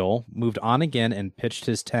Israel moved on again and pitched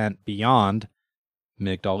his tent beyond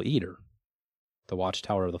Migdal Eder, the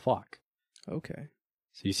watchtower of the flock. Okay.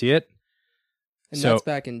 So you see it? And So- that's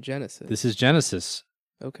back in Genesis. This is Genesis.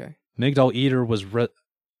 Okay. Migdal Eder was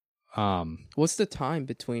What's the time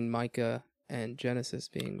between Micah and Genesis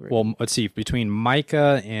being written? well, let's see, between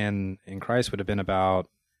Micah and Christ would have been about,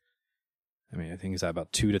 I think it's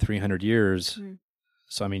about 200 to 300 years. Mm.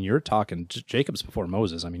 So, you're talking, Jacob's before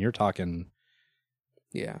Moses. You're talking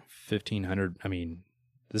yeah. 1500.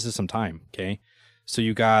 This is some time, okay? So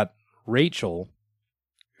you got Rachel,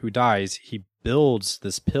 who dies. He builds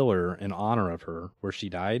this pillar in honor of her where she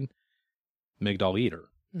died, Migdal Eder,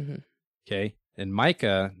 Mm-hmm. okay? And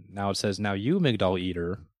Micah, now it says, now you, Migdal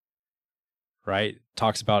Eder, right?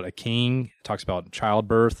 Talks about a king, talks about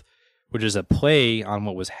childbirth, which is a play on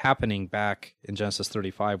what was happening back in Genesis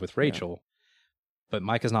 35 with Rachel. But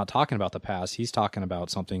Micah's not talking about the past. He's talking about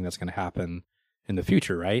something that's going to happen in the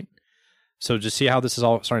future, right? So just see how this is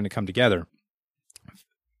all starting to come together.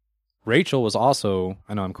 Rachel was also,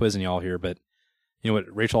 I know I'm quizzing y'all here, but you know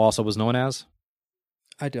what Rachel also was known as?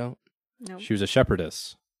 I don't. No. She was a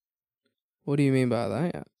shepherdess. What do you mean by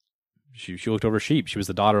that? She looked over sheep. She was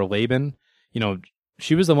the daughter of Laban.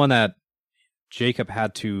 She was the one that Jacob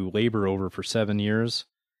had to labor over for 7 years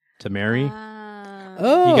to marry. Ah.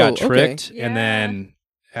 Oh, He got okay. tricked Yeah. and then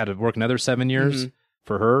had to work another 7 years Mhm.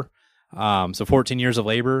 for her. So 14 years of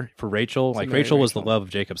labor for Rachel. To Like marry Rachel was the Rachel. love of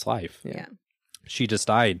Jacob's life. Yeah. Yeah. She just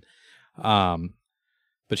died.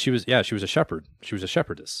 But she was a shepherd. She was a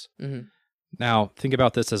shepherdess. Mm-hmm. Now, think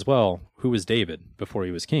about this as well. Who was David before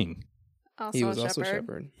he was king? Also He was a also shepherd.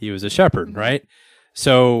 shepherd. He was a shepherd, Mhm. right?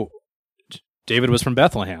 So David was from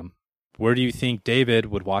Bethlehem. Where do you think David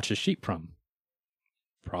would watch his sheep from?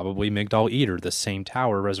 Probably Migdal Eder, the same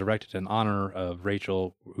tower resurrected in honor of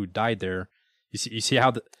Rachel who died there. You see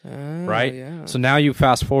how right? Yeah. So now you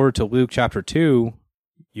fast forward to Luke chapter 2,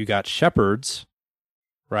 you got shepherds,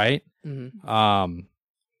 right? Mm-hmm.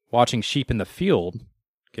 Watching sheep in the field.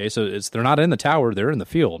 Okay, so they're not in the tower, they're in the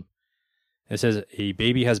field. It says a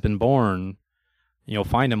baby has been born, you'll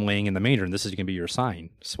find him laying in the manger, and this is going to be your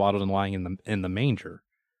sign, swaddled and lying in the manger.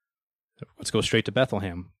 Let's go straight to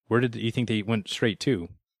Bethlehem. Where did you think they went straight to?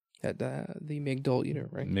 At the Migdal Eder,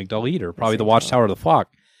 right? Migdal Eder, probably the same watchtower of the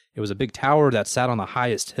flock. It was a big tower that sat on the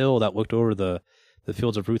highest hill that looked over the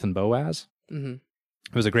fields of Ruth and Boaz. Mm-hmm.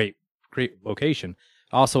 It was a great location.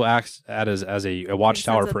 Also acts as a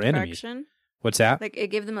watchtower for enemies. Direction. What's that? Like, it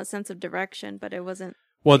gave them a sense of direction, but it wasn't.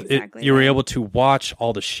 Well, exactly you were that. able to watch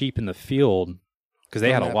all the sheep in the field because they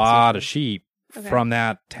From had a that lot of position. sheep Okay. from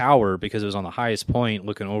that tower because it was on the highest point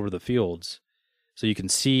looking over the fields. So you can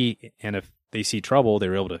see, and if they see trouble, they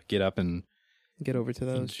were able to get up and Get over to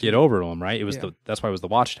those. get over to them, right? It was Yeah. that's why it was the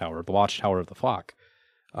watchtower of the flock.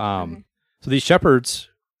 Okay. So these shepherds,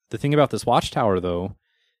 the thing about this watchtower, though,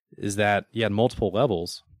 is that you had multiple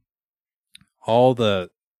levels. All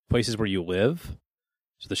the places where you live,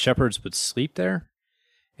 so the shepherds would sleep there.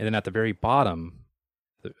 And then at the very bottom,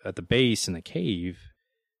 at the base in the cave,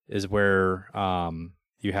 is where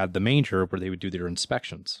you had the manger where they would do their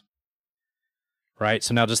inspections. Right?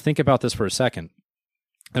 So now just think about this for a second.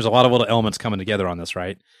 There's a lot of little elements coming together on this,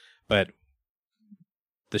 right? But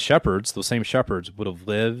the shepherds, those same shepherds, would have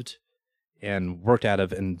lived and worked out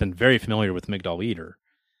of and been very familiar with Migdal Eder.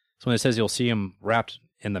 So when it says you'll see him wrapped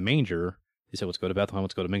in the manger, he said, let's go to Bethlehem,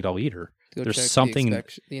 let's go to Migdal Eder. Go There's check the something the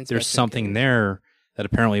There's inspection something cave. there that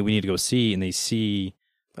apparently we need to go see, and they see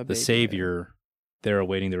A the baby Savior there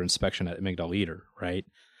awaiting their inspection at Migdal Eder, right?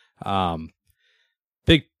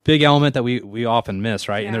 Big element that we often miss,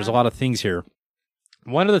 right? And there's a Yeah. lot of things here.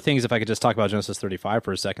 One of the things, if I could just talk about Genesis 35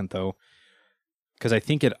 for a second, though, because I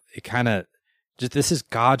think it kind of just this is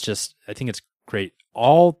God. Just I think it's great.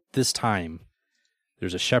 All this time,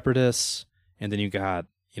 there's a shepherdess, and then you got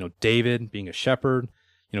David being a shepherd.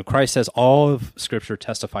 Christ says all of Scripture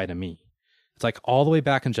testify to me. It's like all the way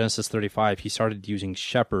back in Genesis 35, he started using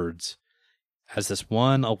shepherds as this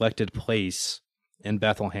one elected place in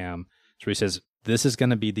Bethlehem. So he says, this is going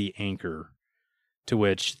to be the anchor to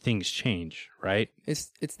which things change, right?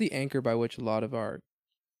 It's the anchor by which a lot of our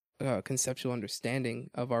conceptual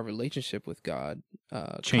understanding of our relationship with God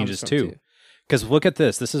Changes comes from too. Because look at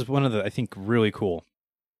this. This is one of the, I think, really cool.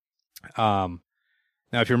 Now,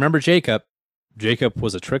 if you remember Jacob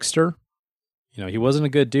was a trickster. He wasn't a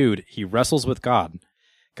good dude. He wrestles with God.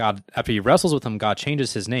 After he wrestles with him, God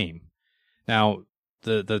changes his name. Now,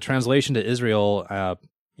 the translation to Israel,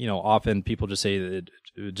 often people just say that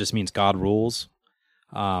it just means God rules.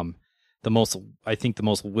 I think the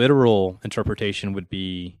most literal interpretation would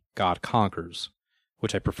be God conquers,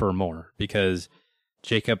 which I prefer more because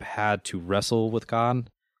Jacob had to wrestle with God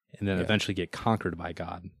and then eventually get conquered by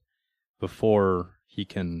God before he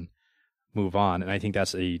can move on. And I think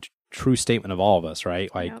that's a true statement of all of us,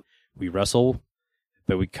 right? Like we wrestle,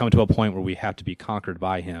 but we come to a point where we have to be conquered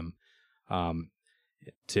by him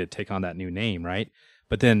to take on that new name, right?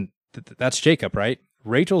 But then that's Jacob, right?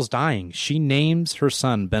 Rachel's dying. She names her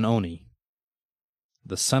son Ben-Oni,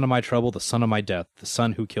 the son of my trouble, the son of my death, the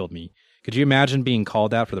son who killed me. Could you imagine being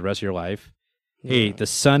called that for the rest of your life? Hey, Yeah. the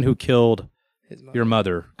son who killed His your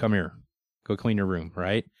mother, come here. Go clean your room,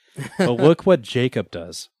 right? But look what Jacob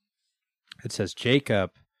does. It says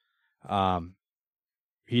Jacob,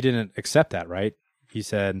 he didn't accept that, right? He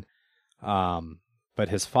said, but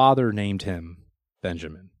his father named him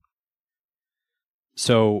Benjamin.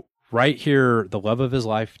 So right here, the love of his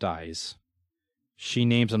life dies. She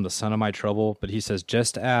names him the son of my trouble, but he says,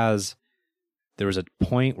 just as there was a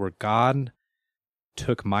point where God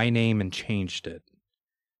took my name and changed it,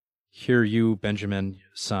 here you, Benjamin,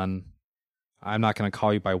 son, I'm not going to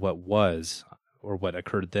call you by what was or what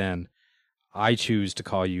occurred then. I choose to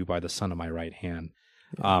call you by the son of my right hand.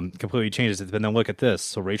 Completely changes it. But then look at this.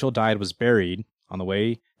 So Rachel died, was buried on the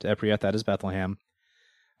way to Ephrath, that is Bethlehem.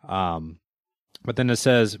 But then it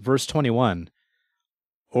says, verse 21,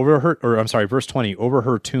 verse 20, over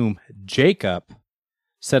her tomb, Jacob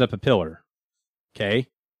set up a pillar. Okay?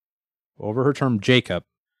 Over her tomb, Jacob.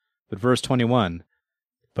 But verse 21,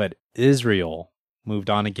 but Israel moved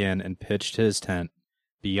on again and pitched his tent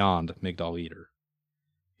beyond Migdal Eder.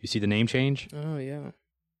 You see the name change? Oh, yeah.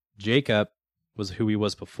 Jacob was who he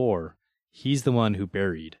was before. He's the one who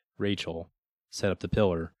buried Rachel, set up the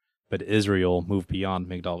pillar, but Israel moved beyond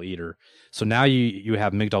Migdal Eder. So now you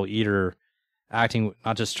have Migdal Eder acting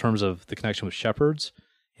not just in terms of the connection with shepherds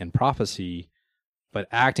and prophecy, but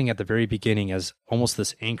acting at the very beginning as almost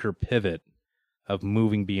this anchor pivot of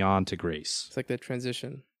moving beyond to grace. It's like the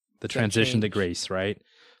transition. The transition to change. grace, right?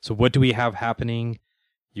 So what do we have happening?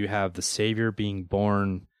 You have the Savior being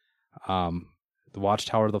born, the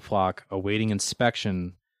watchtower of the flock, awaiting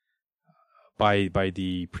inspection by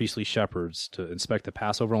the priestly shepherds to inspect the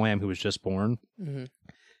Passover lamb who was just born. Mm-hmm.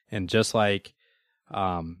 And just like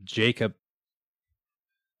Jacob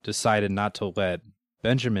decided not to let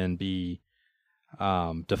Benjamin be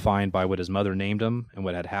defined by what his mother named him and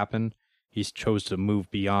what had happened. He chose to move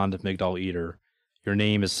beyond Migdal Eder. Your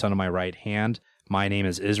name is son of my right hand. My name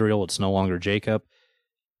is Israel. It's no longer Jacob.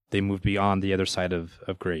 They moved beyond the other side of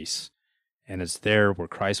grace. And it's there where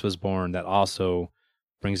Christ was born that also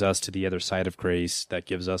brings us to the other side of grace that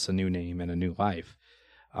gives us a new name and a new life.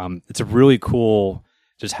 It's a really cool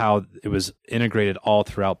just how it was integrated all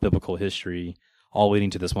throughout biblical history, all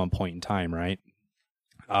leading to this one point in time, right?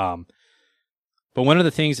 But one of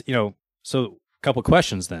the things, so a couple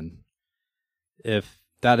questions then. If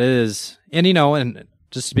that is, and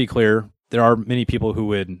just to be clear, there are many people who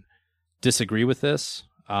would disagree with this.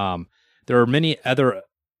 There are many other,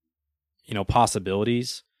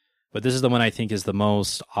 possibilities, but this is the one I think is the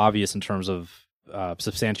most obvious in terms of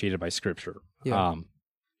substantiated by Scripture. Yeah.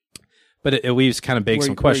 But it leaves kind of big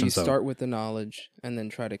some questions. Where you start with the knowledge and then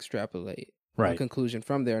try to extrapolate a conclusion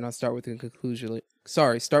from there, not start with the conclusion.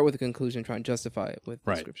 Start with the conclusion, try and justify it with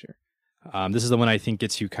Scripture. This is the one I think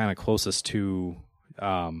gets you kind of closest to,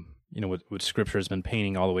 what Scripture has been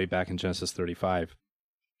painting all the way back in Genesis 35.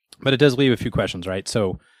 But it does leave a few questions, right?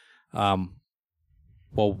 So,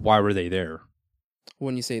 why were they there?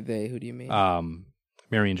 When you say they, who do you mean?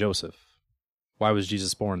 Mary and Joseph. Why was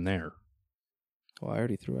Jesus born there? Well, I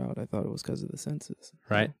already threw out. I thought it was because of the census.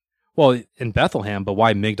 Right. Well, in Bethlehem, but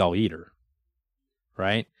why Migdal Eder?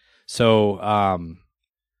 Right. So,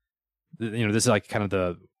 this is like kind of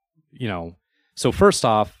the, so first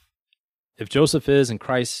off, if Joseph is and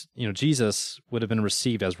Christ, Jesus would have been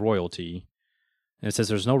received as royalty, and it says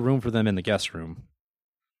there's no room for them in the guest room.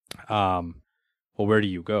 Well, where do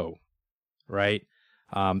you go? Right.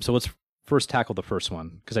 So let's first tackle the first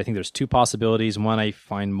one, because I think there's two possibilities. One I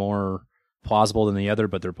find more plausible than the other,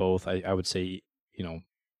 but they're both, I would say,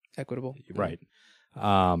 equitable. Right.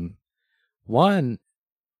 One,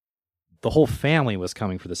 the whole family was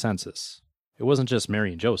coming for the census. It wasn't just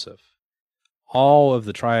Mary and Joseph. All of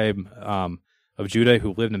the tribe of Judah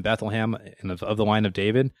who lived in Bethlehem and of the line of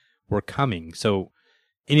David were coming. So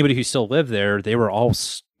anybody who still lived there, they were all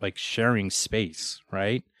like sharing space,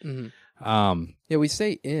 right? Mm-hmm. We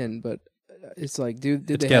say inn, but it's like, did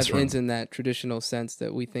they have inns in that traditional sense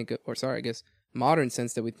that we think of, modern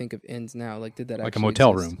sense that we think of inns now? Like, did that like actually a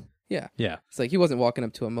motel exist? room? Yeah. Yeah. It's like he wasn't walking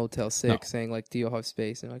up to a Motel 6 saying, like, do you have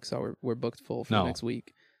space? And like, so we're booked full for next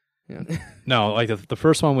week. Yeah. No, like the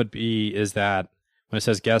first one is that when it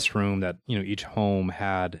says guest room, that, each home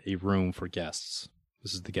had a room for guests.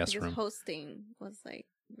 This is the guest room. Hosting was like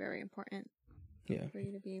very important. Yeah. For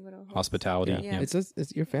you to be able to host. Hospitality. Yeah.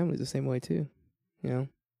 It's your family's the same way too. Yeah.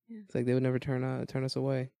 It's like they would never turn us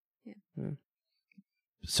away. Yeah.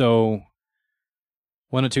 So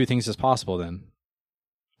one of two things is possible then.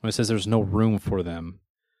 When it says there's no room for them,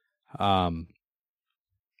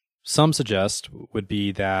 some suggest would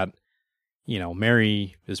be that,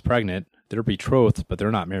 Mary is pregnant, they're betrothed, but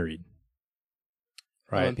they're not married.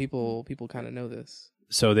 Right. And people kind of know this.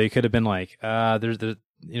 So they could have been like, there's the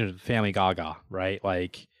family gaga, right?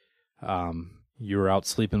 Like, you were out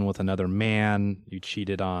sleeping with another man, you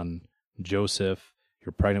cheated on Joseph,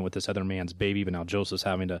 you're pregnant with this other man's baby, but now Joseph's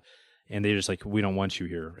having to, and they just like, we don't want you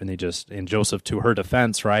here. And and Joseph, to her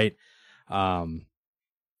defense, right?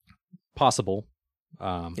 Possible.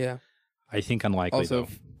 I think unlikely. Also,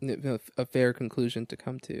 a fair conclusion to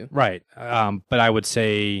come to. Right. But I would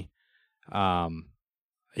say a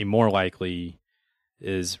more likely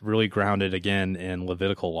is really grounded again in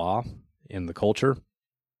Levitical law, in the culture.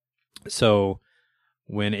 So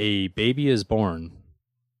when a baby is born,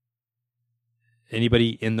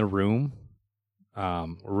 anybody in the room,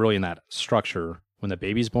 or really in that structure, when the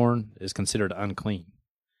baby's born, is considered unclean.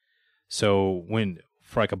 So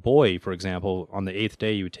for like a boy, for example, on the 8th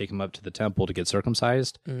day, you would take him up to the temple to get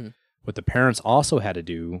circumcised. Mm-hmm. What the parents also had to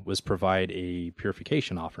do was provide a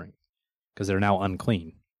purification offering, because they're now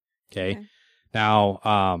unclean. Okay.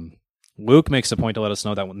 Now, Luke makes a point to let us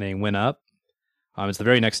know that when they went up, it's the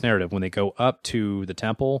very next narrative. When they go up to the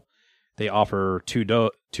temple, they offer two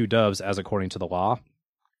doves as according to the law.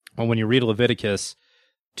 Well, when you read Leviticus,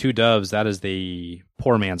 2 doves, that is the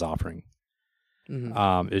poor man's offering.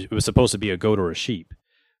 Mm-hmm. It was supposed to be a goat or a sheep.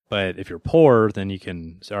 But if you're poor, then you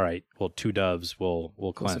can say, all right, well, 2 doves will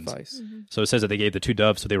cleanse. Mm-hmm. So it says that they gave the 2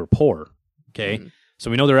 doves, so they were poor. Okay. Mm-hmm.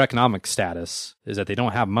 So we know their economic status is that they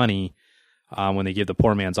don't have money when they give the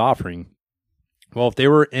poor man's offering. Well, if they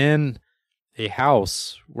were in a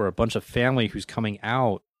house where a bunch of family who's coming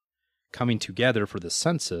together for the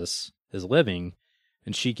census is living,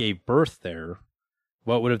 and she gave birth there,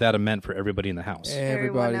 what would that have meant for everybody in the house?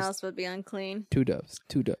 Everyone else would be unclean. 2 doves.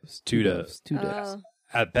 2 doves. 2 doves. 2 doves.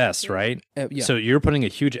 at best, right? Yeah. So you're putting a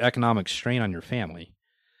huge economic strain on your family.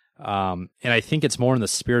 And I think it's more in the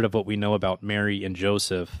spirit of what we know about Mary and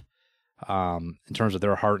Joseph in terms of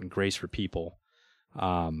their heart and grace for people,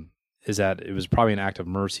 is that it was probably an act of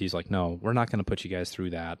mercy. He's like, no, we're not going to put you guys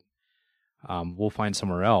through that. We'll find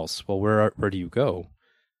somewhere else. Well, where do you go?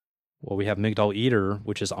 Well, we have Migdal Eder,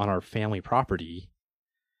 which is on our family property.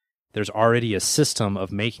 There's already a system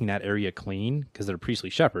of making that area clean because they're priestly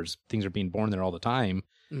shepherds. Things are being born there all the time.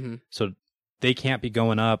 Mm-hmm. So they can't be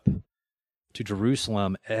going up to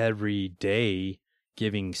Jerusalem every day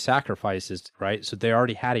giving sacrifices, right? So they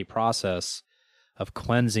already had a process of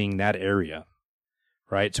cleansing that area,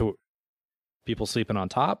 right? So people sleeping on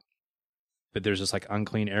top, but there's this like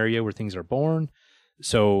unclean area where things are born.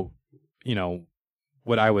 So, you know,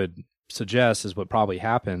 what I would suggest is what probably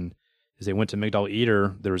happened is they went to Migdal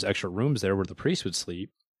Eder. There was extra rooms there where the priests would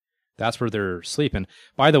sleep. That's where they're sleeping.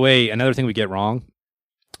 By the way, another thing we get wrong,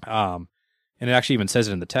 and it actually even says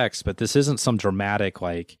it in the text, but this isn't some dramatic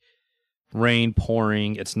like rain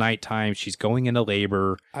pouring. It's nighttime. She's going into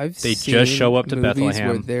labor. They just show up to movies Bethlehem.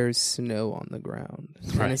 where there's snow on the ground,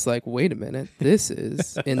 Right. and it's like, wait a minute, this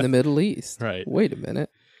is in the Middle East. Right. Wait a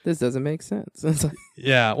minute, this doesn't make sense. It's like,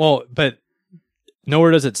 Yeah, well, but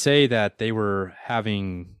nowhere does it say that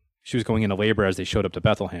she was going into labor as they showed up to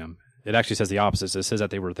Bethlehem. It actually says the opposite. It says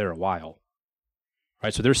that they were there a while.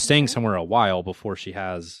 Right? So they're staying somewhere a while before she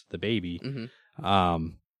has the baby. mm-hmm.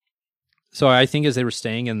 So I think as they were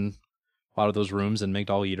staying in a lot of those rooms in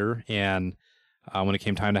Migdal Eder, and when it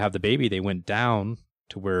came time to have the baby, they went down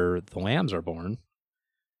to where the lambs are born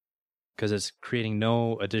because it's creating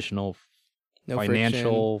no additional No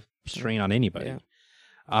financial friction. strain on anybody. Yeah.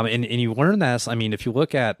 And you learn this. I mean, if you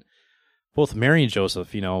look at both Mary and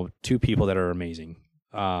Joseph, you know, two people that are amazing.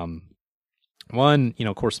 One, you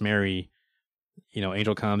know, of course, Mary, you know,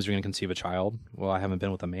 angel comes, you're going to conceive a child. Well, I haven't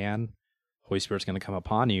been with a man. Holy Spirit's going to come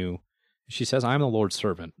upon you. She says, I'm the Lord's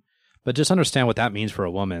servant. But just understand what that means for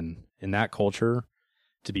a woman in that culture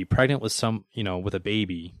to be pregnant with with a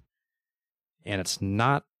baby, and it's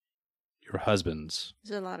not your husband's.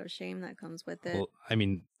 There's a lot of shame that comes with it. Well, I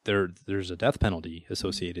mean, there's a death penalty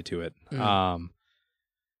associated to it. Mm.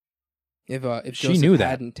 If She Joseph knew that.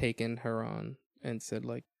 hadn't taken her on and said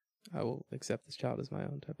like, I will accept this child as my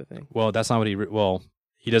own type of thing. Well, that's not what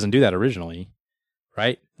he doesn't do that originally,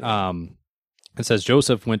 right? Yeah. It says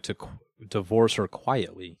Joseph went to divorce her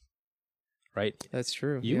quietly, right? That's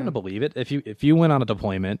true. You yeah. wouldn't believe it. If you went on a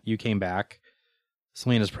deployment, you came back,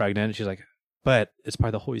 Selena's pregnant, she's like, but it's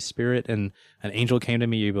by the Holy Spirit and an angel came to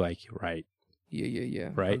me, you'd be like, right.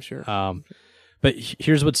 Yeah. Right. I'm sure. But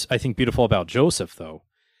here's what's, I think, beautiful about Joseph, though,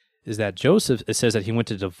 is that Joseph, it says that he went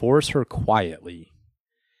to divorce her quietly.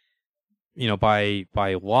 You know, by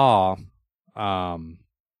law, and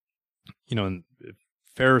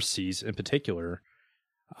Pharisees in particular,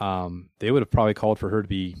 they would have probably called for her to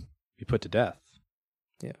be put to death.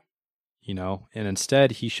 Yeah. You know, and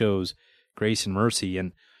instead he shows grace and mercy.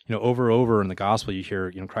 And, you know, over in the gospel, you hear,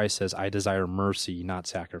 you know, Christ says, I desire mercy, not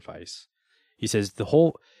sacrifice. He says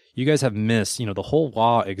you guys have missed, you know, the whole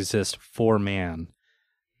law exists for man.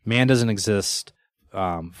 Man doesn't exist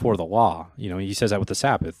for the law. You know, he says that with the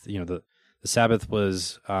Sabbath. You know, the Sabbath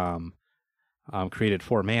was created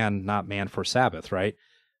for man, not man for Sabbath, right?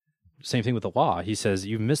 Same thing with the law. He says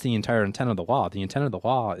you've missed the entire intent of the law. The intent of the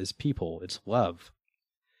law is people. It's love.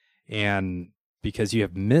 And because you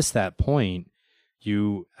have missed that point,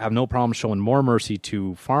 you have no problem showing more mercy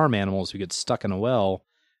to farm animals who get stuck in a well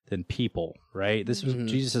than people, right? This was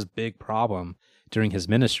Jesus' big problem during his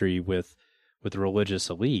ministry with the religious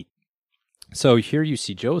elite. So here you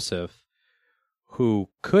see Joseph, who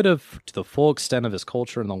could have, to the full extent of his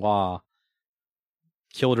culture and the law,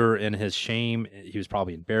 killed her in his shame. He was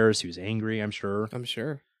probably embarrassed. He was angry, I'm sure.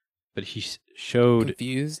 But he showed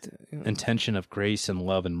confused intention of grace and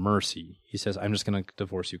love and mercy. He says, I'm just going to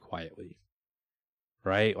divorce you quietly.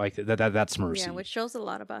 Right? Like that's mercy. Yeah, which shows a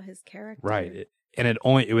lot about his character. Right. And it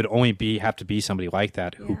would only have to be somebody like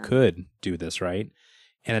that who could do this, right?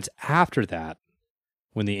 And it's after that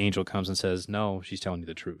when the angel comes and says, no, she's telling you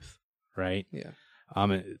the truth, right? Yeah.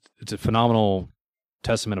 It's a phenomenal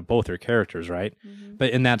testament of both their characters, right? Mm-hmm. But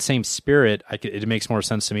in that same spirit, it makes more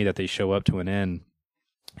sense to me that they show up to an inn,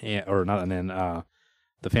 or not an inn,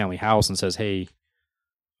 the family house, and says, hey,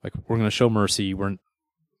 like, we're going to show mercy. We're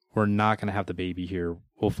not going to have the baby here.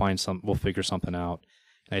 We'll figure something out.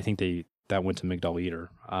 And I think that went to Migdal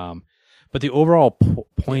Eder. But the overall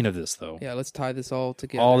point of this, though. Yeah, let's tie this all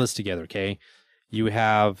together. All this together, okay? You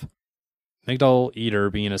have Migdal Eder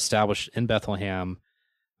being established in Bethlehem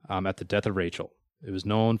at the death of Rachel. It was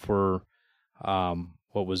known for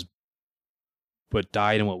what was what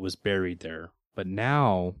died and what was buried there. But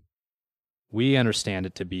now we understand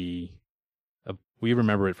it to be, we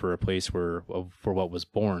remember it for a place for what was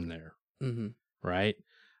born there, Mm-hmm. right?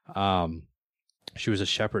 She was a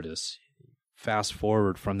shepherdess. Fast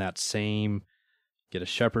forward from that same, get a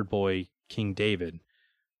shepherd boy, King David,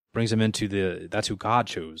 brings him into that's who God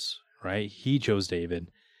chose, right? He chose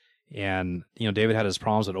David. And, David had his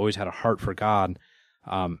problems, but always had a heart for God.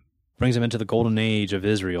 Brings him into the golden age of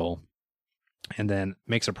Israel, and then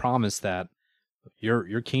makes a promise that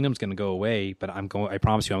your kingdom's going to go away, but I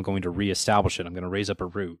promise you I'm going to reestablish it. I'm going to raise up a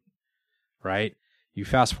root, right? You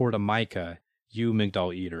fast forward to Micah, you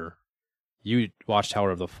Migdal Eder, you Watchtower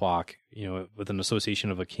of the Flock, with an association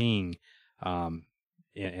of a king,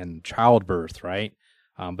 and childbirth, right?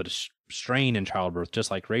 But a strain in childbirth, just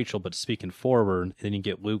like Rachel, but speaking forward, and then you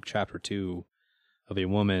get Luke chapter 2 of a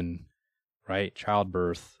woman, right?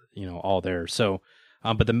 Childbirth, all there. So,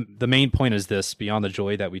 but the main point is this, beyond the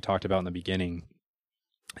joy that we talked about in the beginning,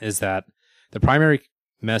 is that the primary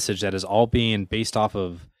message that is all being based off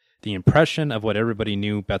of the impression of what everybody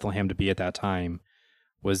knew Bethlehem to be at that time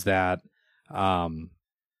was that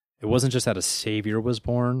it wasn't just that a Savior was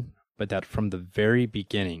born, but that from the very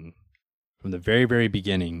beginning, very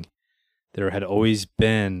beginning, there had always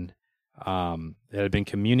been, it had been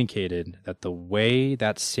communicated that the way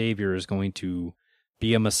that Savior is going to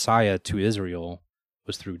be a Messiah to Israel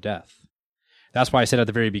was through death. That's why I said at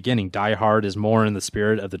the very beginning, Die Hard is more in the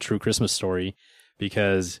spirit of the true Christmas story,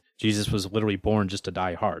 because Jesus was literally born just to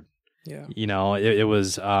die hard. Yeah. It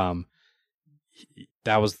was, that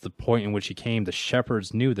was the point in which he came. The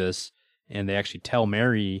shepherds knew this, and they actually tell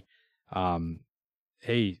Mary,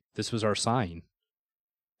 hey, this was our sign,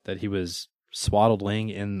 that he was swaddling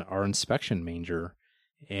in our inspection manger.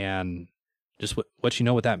 And just what you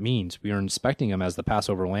know what that means. We are inspecting him as the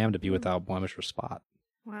Passover lamb to be without blemish or spot.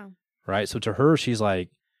 Wow. Right? So to her, she's like,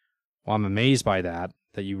 well, I'm amazed by that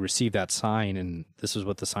you received that sign, and this is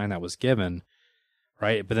what the sign that was given,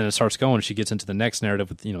 right? But then it starts going. She gets into the next narrative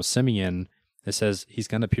with, Simeon. It says he's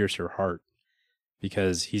going to pierce your heart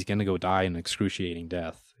because he's going to go die an excruciating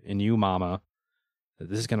death. And you, Mama,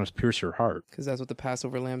 this is going to pierce your heart. Because that's what the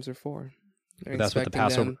Passover lambs are for. That's what the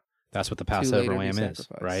Passover lamb is,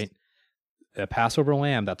 right? A Passover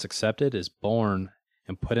lamb that's accepted is born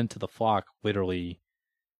and put into the flock, literally,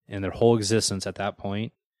 and their whole existence at that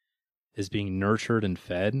point is being nurtured and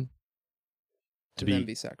fed to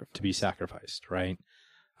be sacrificed, right?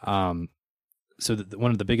 So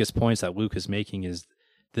one of the biggest points that Luke is making is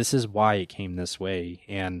this is why it came this way,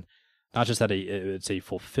 and not just that it's a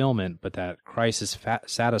fulfillment, but that Christ is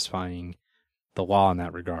satisfying the law in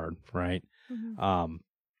that regard, right? Mm-hmm.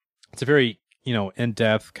 It's a very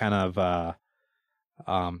in-depth kind of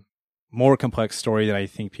more complex story that I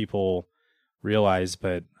think people realize,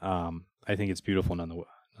 but I think it's beautiful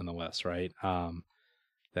nonetheless, right?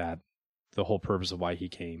 That the whole purpose of why he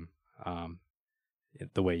came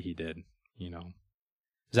the way he did, Does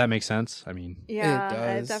that make sense? I mean, yeah, it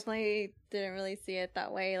does. I definitely didn't really see it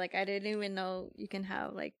that way. Like, I didn't even know you can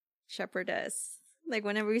have like shepherdess. Like,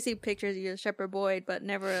 whenever you see pictures, you're a shepherd boy, but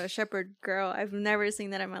never a shepherd girl. I've never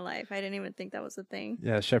seen that in my life. I didn't even think that was a thing.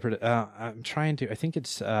 Yeah, shepherd. I think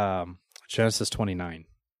it's Genesis 29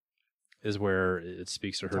 is where it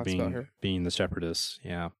speaks to her being the shepherdess.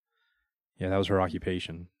 Yeah, that was her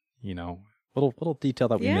occupation. Little detail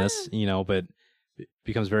that we miss. But it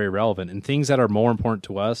becomes very relevant, and things that are more important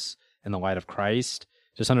to us in the light of Christ.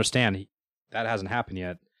 Just understand that hasn't happened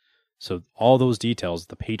yet. So all those details,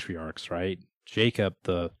 the patriarchs, right? Jacob,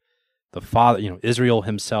 the father, Israel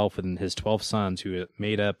himself and his 12 sons who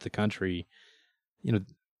made up the country.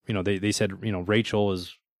 They said, Rachel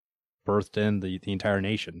is birthed in the entire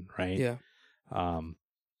nation, right? Yeah.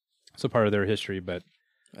 So part of their history, but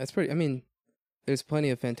that's pretty. I mean, there's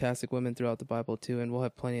plenty of fantastic women throughout the Bible too, and we'll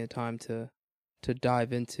have plenty of time to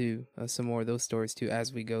dive into some more of those stories too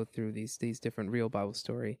as we go through these different real Bible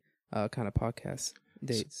story kind of podcast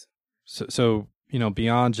dates. So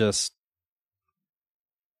beyond just.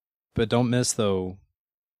 But don't miss, though,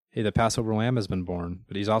 hey, the Passover lamb has been born,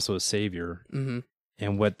 but he's also a savior. Mm-hmm.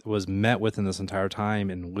 And what was met with in this entire time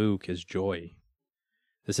in Luke is joy.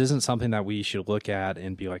 This isn't something that we should look at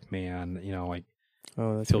and be like, man,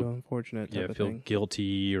 oh, that's real unfortunate. Yeah, feel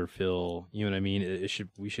guilty or feel, you know what I mean?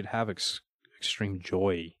 We should have extreme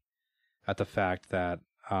joy at the fact that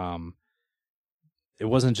it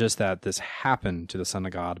wasn't just that this happened to the Son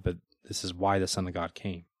of God, but this is why the Son of God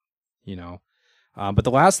came, But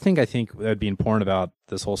the last thing I think that would be important about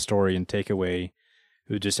this whole story and takeaway,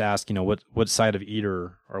 we would just ask, what side of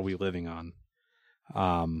Eder are we living on?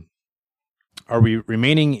 Are we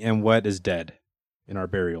remaining in what is dead in our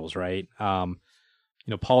burials, right?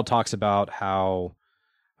 Paul talks about how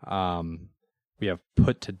we have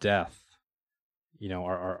put to death,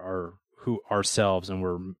 our ourselves, and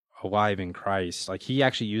we're alive in Christ. Like he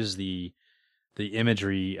actually uses the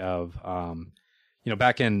imagery of,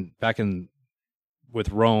 back in with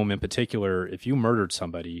Rome in particular, if you murdered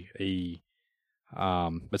somebody,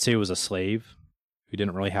 let's say it was a slave who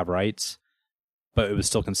didn't really have rights, but it was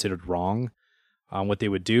still considered wrong. What they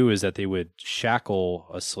would do is that they would shackle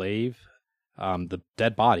a slave, the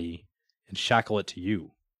dead body, and shackle it to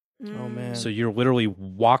you. Oh man! So you're literally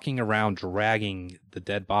walking around dragging the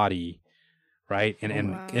dead body, right?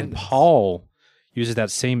 And Paul uses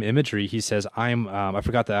that same imagery. He says, I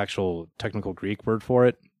forgot the actual technical Greek word for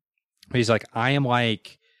it. But he's like, I am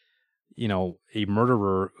like, a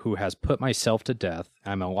murderer who has put myself to death.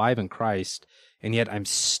 I'm alive in Christ, and yet I'm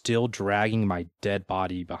still dragging my dead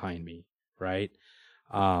body behind me, right?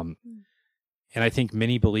 And I think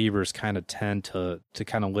many believers kind of tend to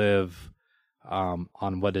kind of live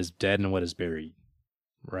on what is dead and what is buried,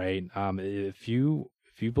 right? If you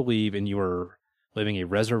believe and you are living a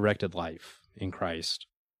resurrected life in Christ,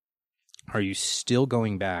 are you still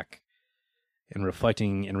going back and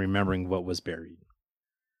reflecting and remembering what was buried?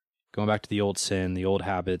 Going back to the old sin, the old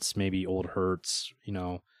habits, maybe old hurts,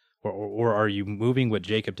 or are you moving what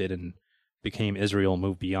Jacob did and became Israel,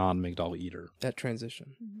 moved beyond Migdal Eder? That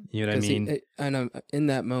transition. You know what I mean? And in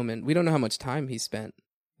that moment, we don't know how much time he spent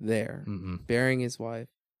there, burying his wife,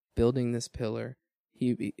 building this pillar.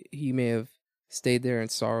 He may have stayed there and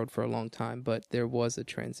sorrowed for a long time, but there was a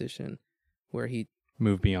transition where he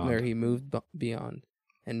moved beyond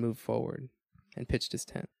and moved forward and pitched his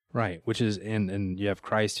tent. Right, which is, and you have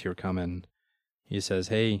Christ here coming. He says,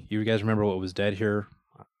 hey, you guys remember what was dead here?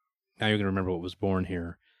 Now you're going to remember what was born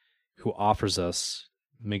here, who offers us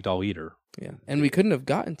Migdal Eder. Yeah, and we couldn't have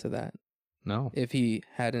gotten to that. No. If he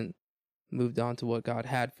hadn't moved on to what God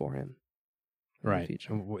had for him. Right,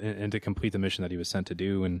 and to complete the mission that he was sent to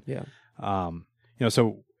do. And, yeah.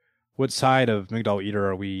 So what side of Migdal Eder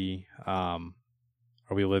are we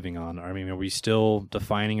living on? I mean, are we still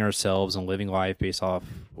defining ourselves and living life based off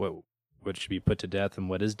what should be put to death and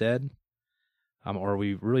what is dead? Or are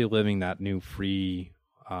we really living that new free,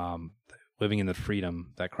 living in the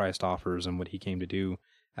freedom that Christ offers and what he came to do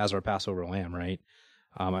as our Passover lamb, right?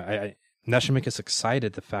 That should make us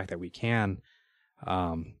excited, the fact that we can.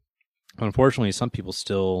 Unfortunately, some people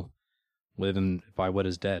still live by what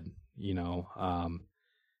is dead,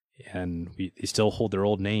 and they still hold their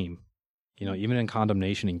old name. Even in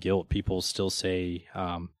condemnation and guilt, people still say,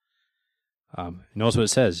 notice what it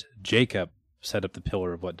says, Jacob set up the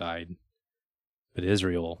pillar of what died, but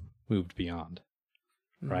Israel moved beyond,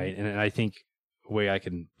 right? And I think the way I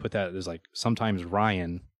can put that is like sometimes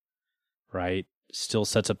Ryan, right, still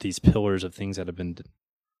sets up these pillars of things that have been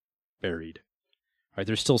buried, right?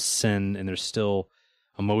 There's still sin and there's still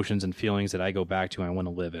emotions and feelings that I go back to and I want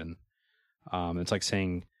to live in. It's like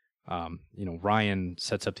saying, Ryan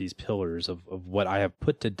sets up these pillars of what I have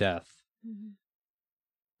put to death. Mm-hmm.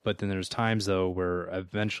 But then there's times though where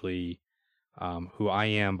eventually, who I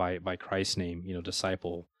am by Christ's name,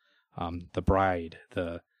 disciple, the bride,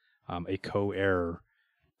 a co-heir,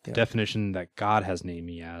 the definition that God has named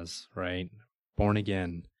me as, right? Born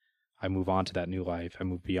again, I move on to that new life. I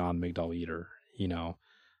move beyond Migdal Eder,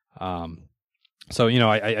 So,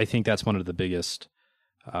 I think that's one of the biggest,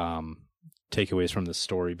 takeaways from this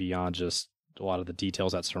story beyond just a lot of the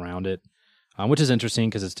details that surround it, which is interesting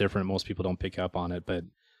because it's different. Most people don't pick up on it, but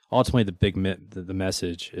ultimately the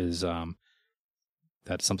message is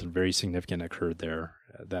that something very significant occurred there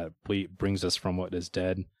that brings us from what is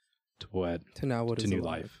dead to new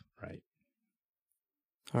life. Right.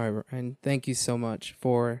 All right, and thank you so much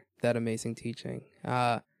for that amazing teaching.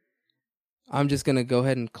 I'm just going to go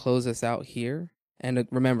ahead and close us out here. And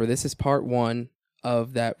remember, this is part 1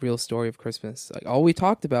 of that real story of Christmas. Like, all we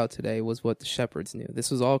talked about today was what the shepherds knew.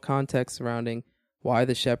 This was all context surrounding why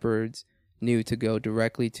the shepherds knew to go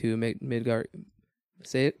directly to Midgar.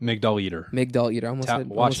 Say it. Migdal Eder. Migdal Eder. I almost said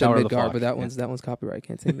Midgar, but that one's copyright. I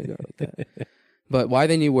can't say Midgar like that. But why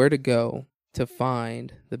they knew where to go to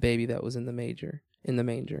find the baby that was in the manger.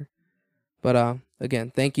 But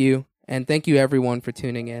again, thank you, and thank you everyone for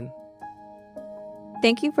tuning in.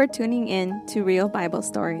 Thank you for tuning in to Real Bible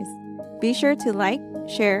Stories. Be sure to like,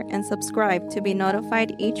 share, and subscribe to be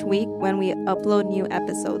notified each week when we upload new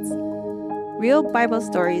episodes. Real Bible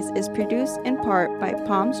Stories is produced in part by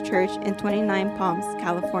Palms Church in 29 Palms,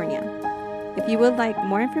 California. If you would like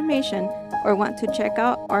more information or want to check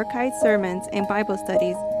out archived sermons and Bible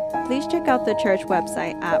studies, please check out the church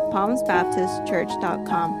website at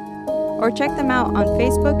palmsbaptistchurch.com or check them out on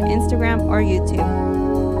Facebook, Instagram, or YouTube.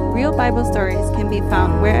 Real Bible Stories can be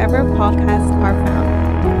found wherever podcasts are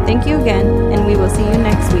found. Thank you again, and we will see you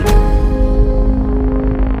next week.